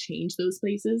instrumentally change those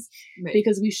places. Right.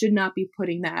 Because we should not be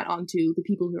putting that onto the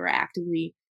people who are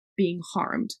actively being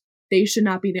harmed. They should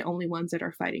not be the only ones that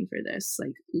are fighting for this.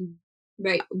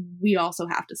 Right. We also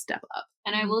have to step up.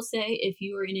 And I will say, if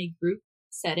you are in a group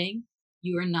setting,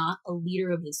 you are not a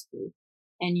leader of this group,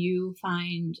 and you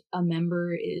find a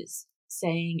member is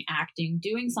saying, acting,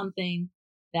 doing something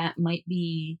that might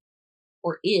be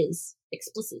or is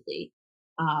explicitly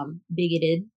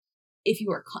bigoted, if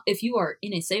you are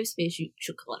in a safe space, you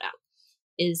should call it out.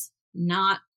 Is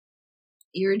not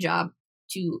your job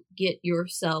to get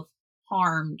yourself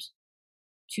harmed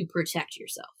to protect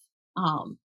yourself.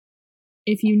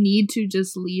 If you need to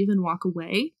just leave and walk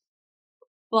away.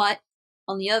 But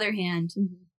on the other hand,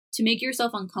 to make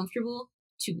yourself uncomfortable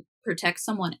to protect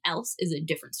someone else is a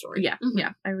different story. Yeah,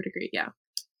 yeah, I would agree, yeah.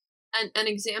 An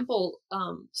example,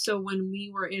 so when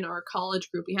we were in our college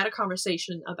group, we had a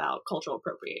conversation about cultural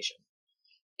appropriation.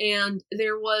 And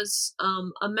there was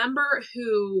a member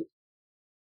who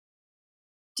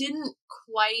didn't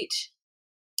quite,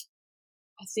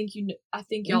 I think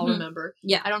y'all remember.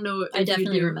 Yeah. I don't know if I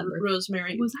definitely you do, remember.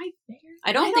 Rosemary. Was I there?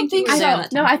 I don't think you were there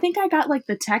that time. No, I think I got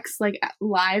the text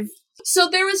live. So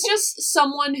there was just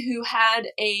someone who had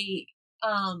a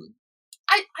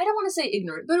I don't want to say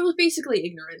ignorant, but it was basically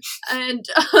ignorant. And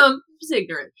it was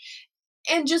ignorant.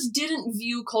 And just didn't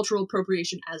view cultural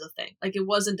appropriation as a thing. Like, it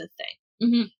wasn't a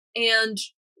thing. And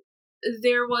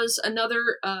there was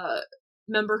another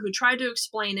member who tried to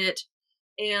explain it,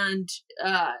 and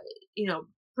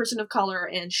person of color,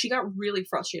 and she got really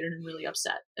frustrated and really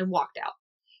upset and walked out.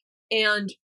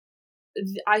 And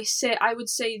I would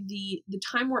say the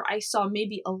time where I saw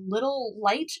maybe a little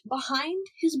light behind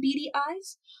his beady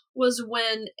eyes was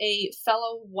when a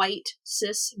fellow white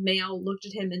cis male looked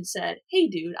at him and said, "Hey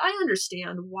dude, I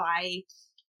understand why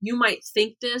you might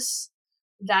think this,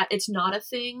 that it's not a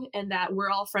thing, and that we're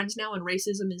all friends now and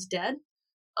racism is dead.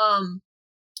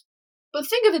 But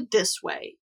think of it this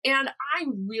way." And I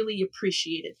really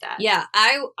appreciated that. Yeah,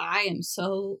 I am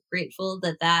so grateful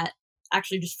that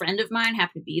actually just friend of mine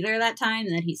happened to be there that time,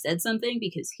 and that he said something,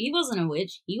 because he wasn't a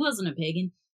witch, he wasn't a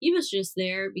pagan, he was just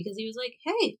there because he was like,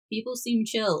 hey, people seem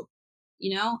chill,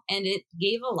 and it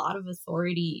gave a lot of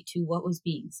authority to what was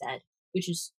being said, which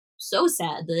is so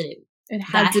sad that it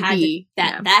had to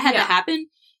happen.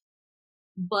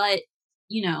 But,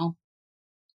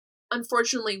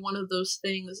 unfortunately, one of those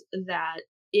things that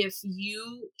if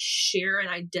you share an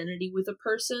identity with a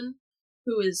person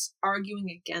who is arguing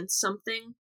against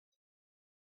something,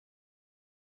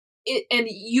 and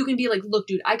you can be like, look,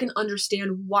 dude, I can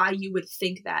understand why you would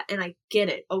think that, and I get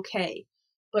it, okay.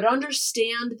 But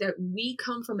understand that we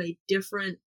come from a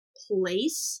different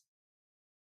place,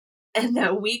 and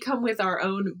that we come with our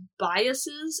own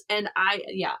biases, and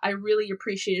I really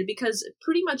appreciate it, because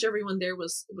pretty much everyone there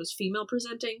was female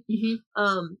presenting,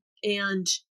 and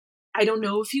I don't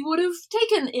know if he would have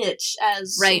taken it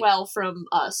as well from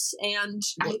us, and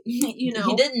he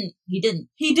didn't.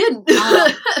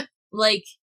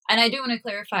 And I do want to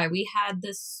clarify, we had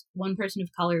this one person of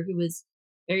color who was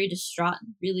very distraught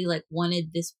and really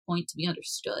wanted this point to be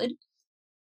understood.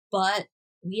 But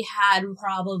we had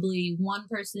probably one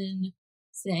person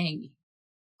saying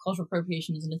cultural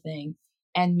appropriation isn't a thing,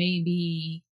 and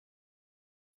maybe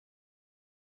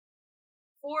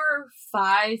 4 or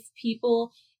 5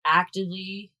 people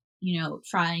actively,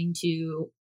 trying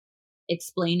to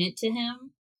explain it to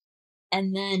him.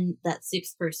 And then that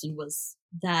 6th person was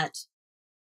that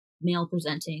male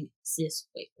presenting cis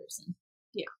white person.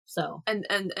 Yeah. So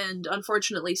and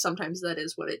unfortunately sometimes that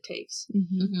is what it takes.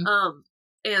 Mm-hmm.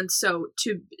 And so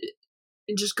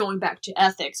just going back to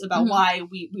ethics about why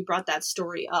we brought that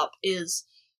story up is,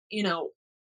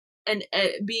 and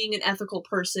being an ethical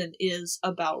person is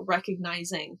about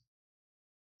recognizing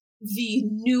the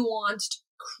nuanced,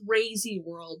 crazy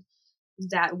world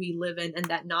that we live in, and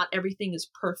that not everything is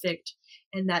perfect,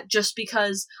 and that just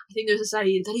because I think there's this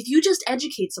idea that if you just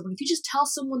educate someone, if you just tell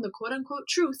someone the quote-unquote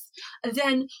truth,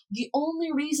 then the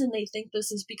only reason they think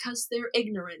this is because they're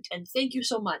ignorant, and thank you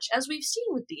so much. As we've seen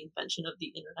with the invention of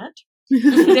the internet,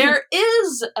 there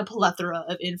is a plethora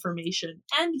of information,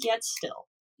 and yet still.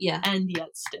 Yeah.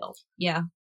 Yeah.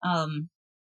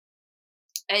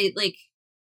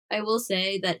 I will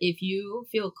say that if you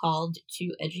feel called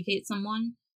to educate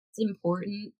someone, it's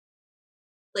important.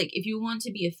 Like, if you want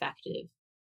to be effective,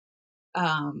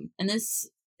 and this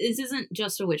isn't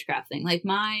just a witchcraft thing. Like,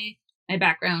 my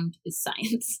background is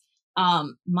science.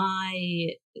 Some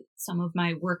of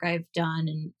my work I've done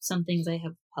and some things I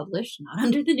have published, not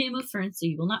under the name of Fern, so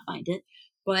you will not find it,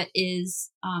 but is,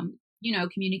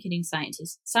 communicating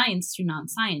science to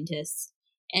non-scientists.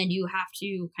 And you have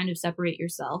to kind of separate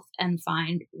yourself and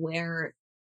find where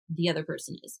the other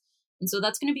person is. And so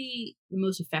that's going to be the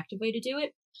most effective way to do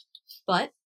it.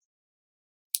 But,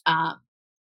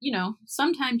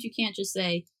 sometimes you can't just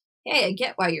say, hey, I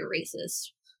get why you're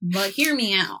racist, but hear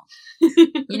me out.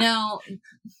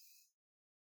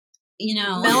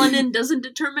 Melanin doesn't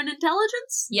determine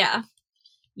intelligence? Yeah.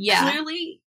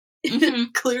 Clearly.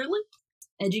 Mm-hmm. Clearly.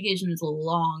 Education is a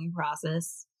long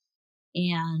process.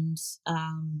 And,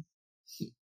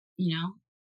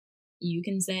 you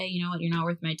can say, you know what, you're not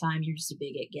worth my time. You're just a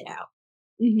bigot. Get out.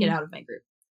 Mm-hmm. Get out of my group.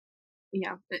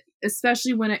 Yeah.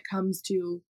 Especially when it comes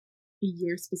to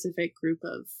your specific group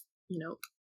of,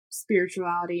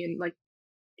 spirituality and like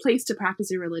place to practice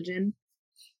your religion.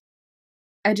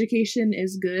 Education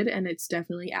is good and it's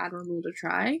definitely admirable to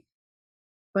try.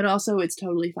 But also it's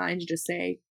totally fine to just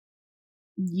say,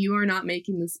 you are not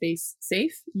making the space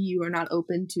safe. You are not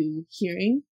open to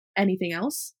hearing anything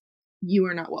else. You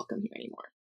are not welcome here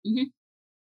anymore. Mm-hmm.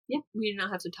 Yeah, we do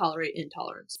not have to tolerate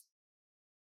intolerance.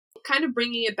 Kind of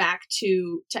bringing it back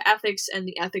to ethics and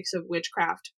the ethics of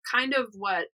witchcraft. Kind of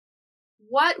what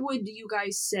would you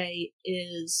guys say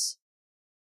is,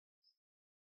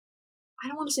 I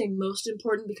don't want to say most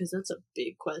important because that's a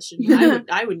big question.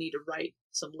 I would need to write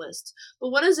some lists. But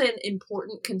what is an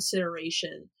important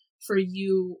consideration for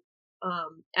you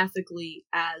ethically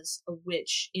as a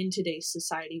witch in today's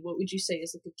society? What would you say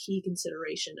is like a key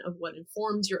consideration of what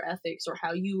informs your ethics, or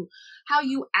how you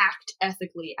act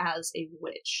ethically as a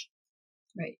witch?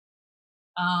 Right.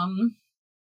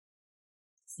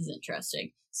 This is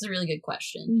interesting. This is a really good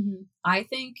question. Mm-hmm. I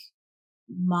think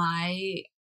my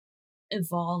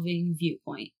evolving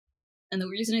viewpoint, and the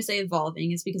reason I say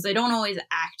evolving is because I don't always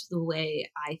act the way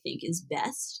I think is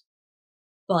best,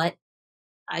 but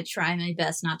I try my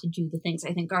best not to do the things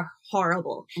I think are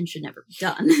horrible and should never be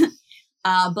done.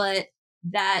 But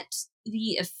that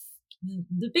the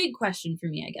big question for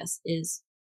me, I guess, is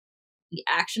the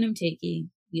action I'm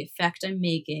taking, the effect I'm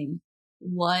making.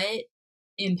 What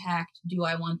impact do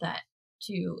I want that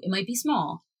to? It might be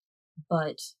small,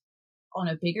 but on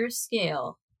a bigger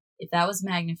scale, if that was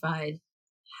magnified,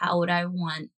 how would I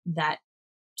want that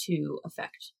to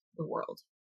affect the world?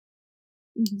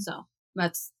 Mm-hmm. So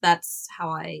that's how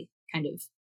I kind of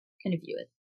view it.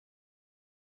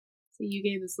 So you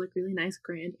gave this really nice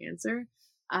grand answer.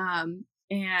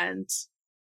 And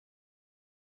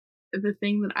the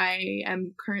thing that I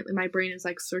am currently, my brain is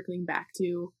like circling back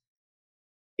to,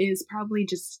 is probably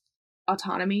just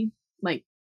autonomy. Like,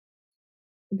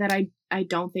 that I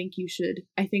don't think you should.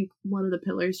 I think one of the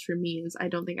pillars for me is I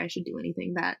don't think I should do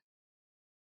anything that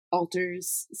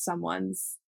alters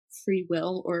someone's free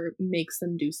will or makes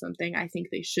them do something I think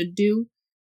they should do,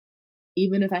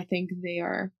 even if I think they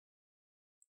are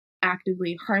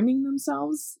actively harming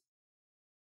themselves.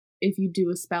 If you do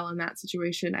a spell in that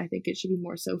situation, I think it should be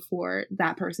more so for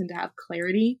that person to have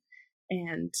clarity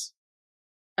and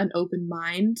an open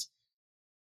mind,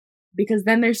 because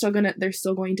then they're still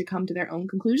going to come to their own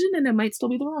conclusion, and it might still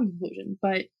be the wrong conclusion,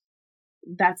 but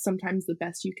that's sometimes the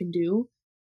best you can do.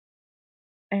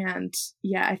 And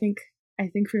yeah, I think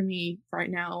for me right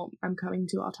now, I'm coming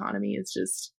to autonomy. It's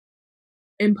just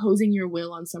imposing your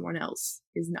will on someone else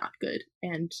is not good.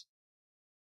 And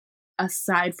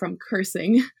aside from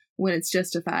cursing, when it's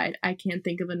justified, I can't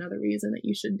think of another reason that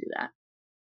you shouldn't do that.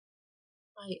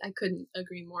 I couldn't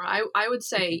agree more. I would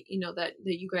say, you know, that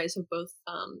you guys have both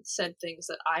said things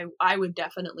that I would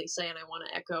definitely say, and I want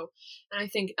to echo. And I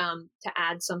think to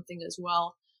add something as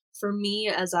well, for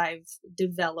me, as I've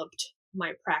developed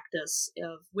my practice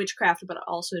of witchcraft, but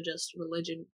also just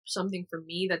religion, something for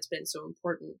me that's been so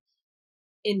important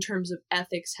in terms of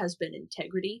ethics has been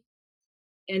integrity,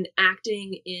 and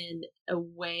acting in a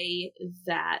way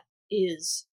that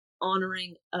is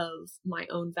honoring of my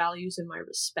own values and my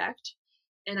respect.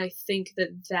 And I think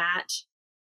that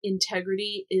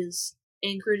integrity is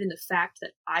anchored in the fact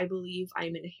that I believe I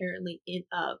am inherently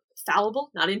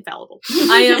fallible, not infallible.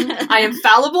 I am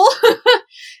fallible,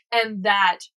 and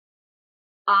that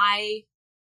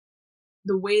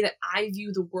the way that I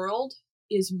view the world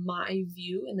is my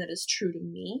view, and that is true to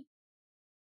me.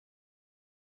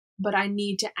 But I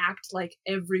need to act like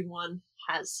everyone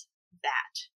has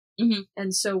that. Mm-hmm.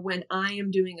 And so when I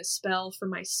am doing a spell for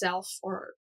myself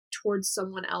or towards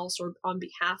someone else or on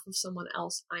behalf of someone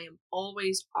else, I am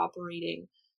always operating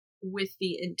with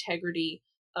the integrity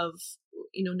of,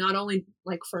 you know, not only,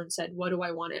 like Fern said, what do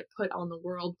I want to put on the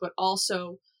world, but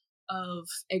also of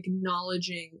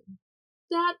acknowledging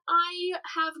that I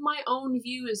have my own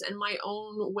views and my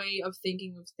own way of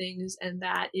thinking of things, and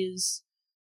that is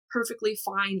perfectly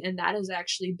fine. And that has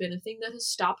actually been a thing that has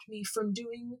stopped me from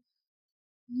doing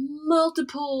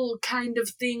multiple kind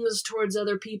of things towards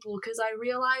other people, because I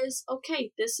realize,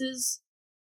 okay, this is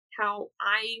how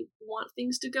I want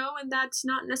things to go, and that's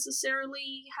not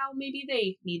necessarily how maybe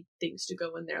they need things to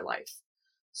go in their life.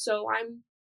 So I'm,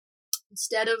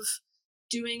 instead of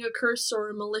doing a curse or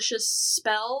a malicious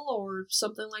spell or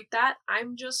something like that,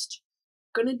 I'm just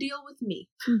gonna deal with me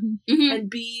Mm-hmm. and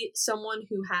be someone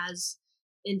who has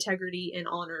integrity and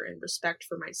honor and respect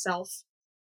for myself,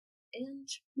 and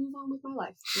move on with my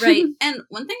life. Right. And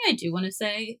one thing I do want to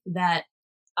say, that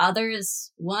there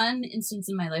is one instance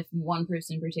in my life, one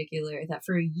person in particular, that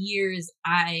for years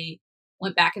I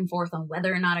went back and forth on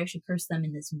whether or not I should curse them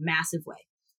in this massive way.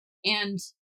 And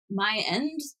my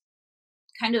end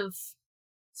kind of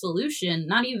solution,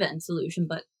 not even solution,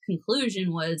 but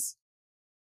conclusion was,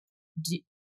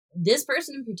 this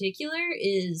person in particular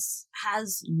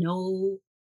has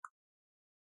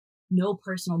no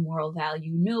personal moral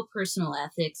value, no personal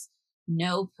ethics,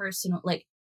 no personal, like,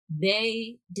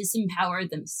 they disempower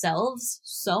themselves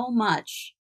so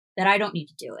much that I don't need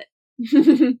to do it.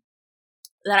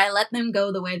 That I let them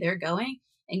go the way they're going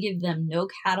and give them no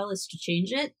catalyst to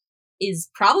change it is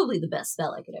probably the best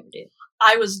spell I could ever do.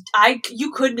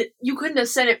 You couldn't have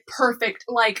said it perfect.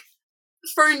 Like,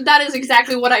 Fern, that is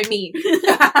exactly what I mean.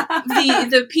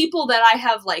 The people that I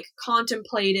have, like,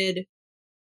 contemplated,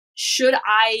 should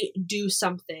I do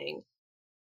something?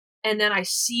 And then I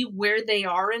see where they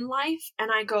are in life, and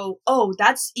I go, oh,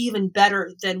 that's even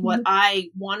better than what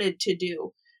I wanted to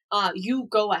do. You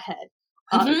go ahead.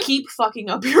 Keep fucking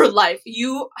up your life.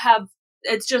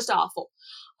 It's just awful.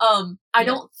 I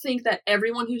don't think that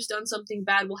everyone who's done something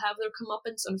bad will have their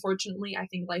comeuppance. Unfortunately, I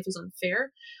think life is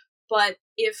unfair. But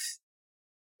if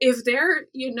they're,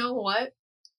 you know what,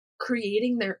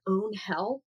 creating their own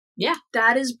hell,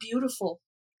 that is beautiful.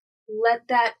 Let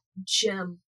that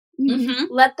gem,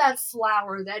 let that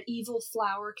flower, that evil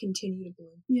flower, continue to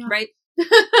bloom. Yeah. Right?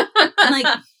 And, like,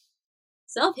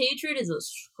 self-hatred is a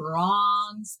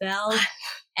strong spell,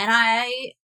 and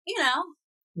I,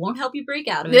 won't help you break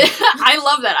out of it. I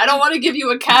love that. I don't want to give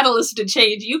you a catalyst to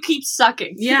change. You keep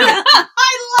sucking. Yeah. I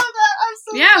love that. I'm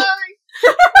so sorry.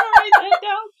 Write that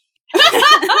down.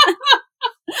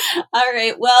 All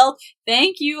right. Well,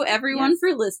 thank you everyone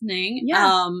for listening.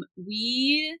 Yeah.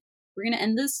 We're going to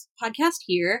end this podcast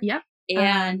here. Yep.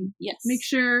 And yes. Make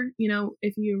sure,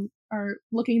 if you are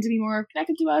looking to be more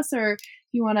connected to us, or if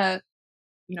you want to,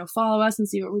 follow us and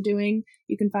see what we're doing,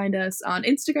 you can find us on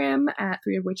Instagram at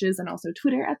 3 of Witches, and also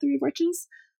Twitter at 3 of Witches.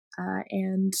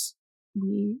 And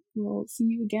we will see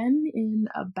you again in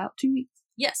about 2 weeks.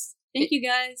 Yes. Thank you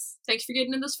guys. Thanks for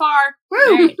getting in this far. Woo!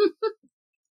 All right.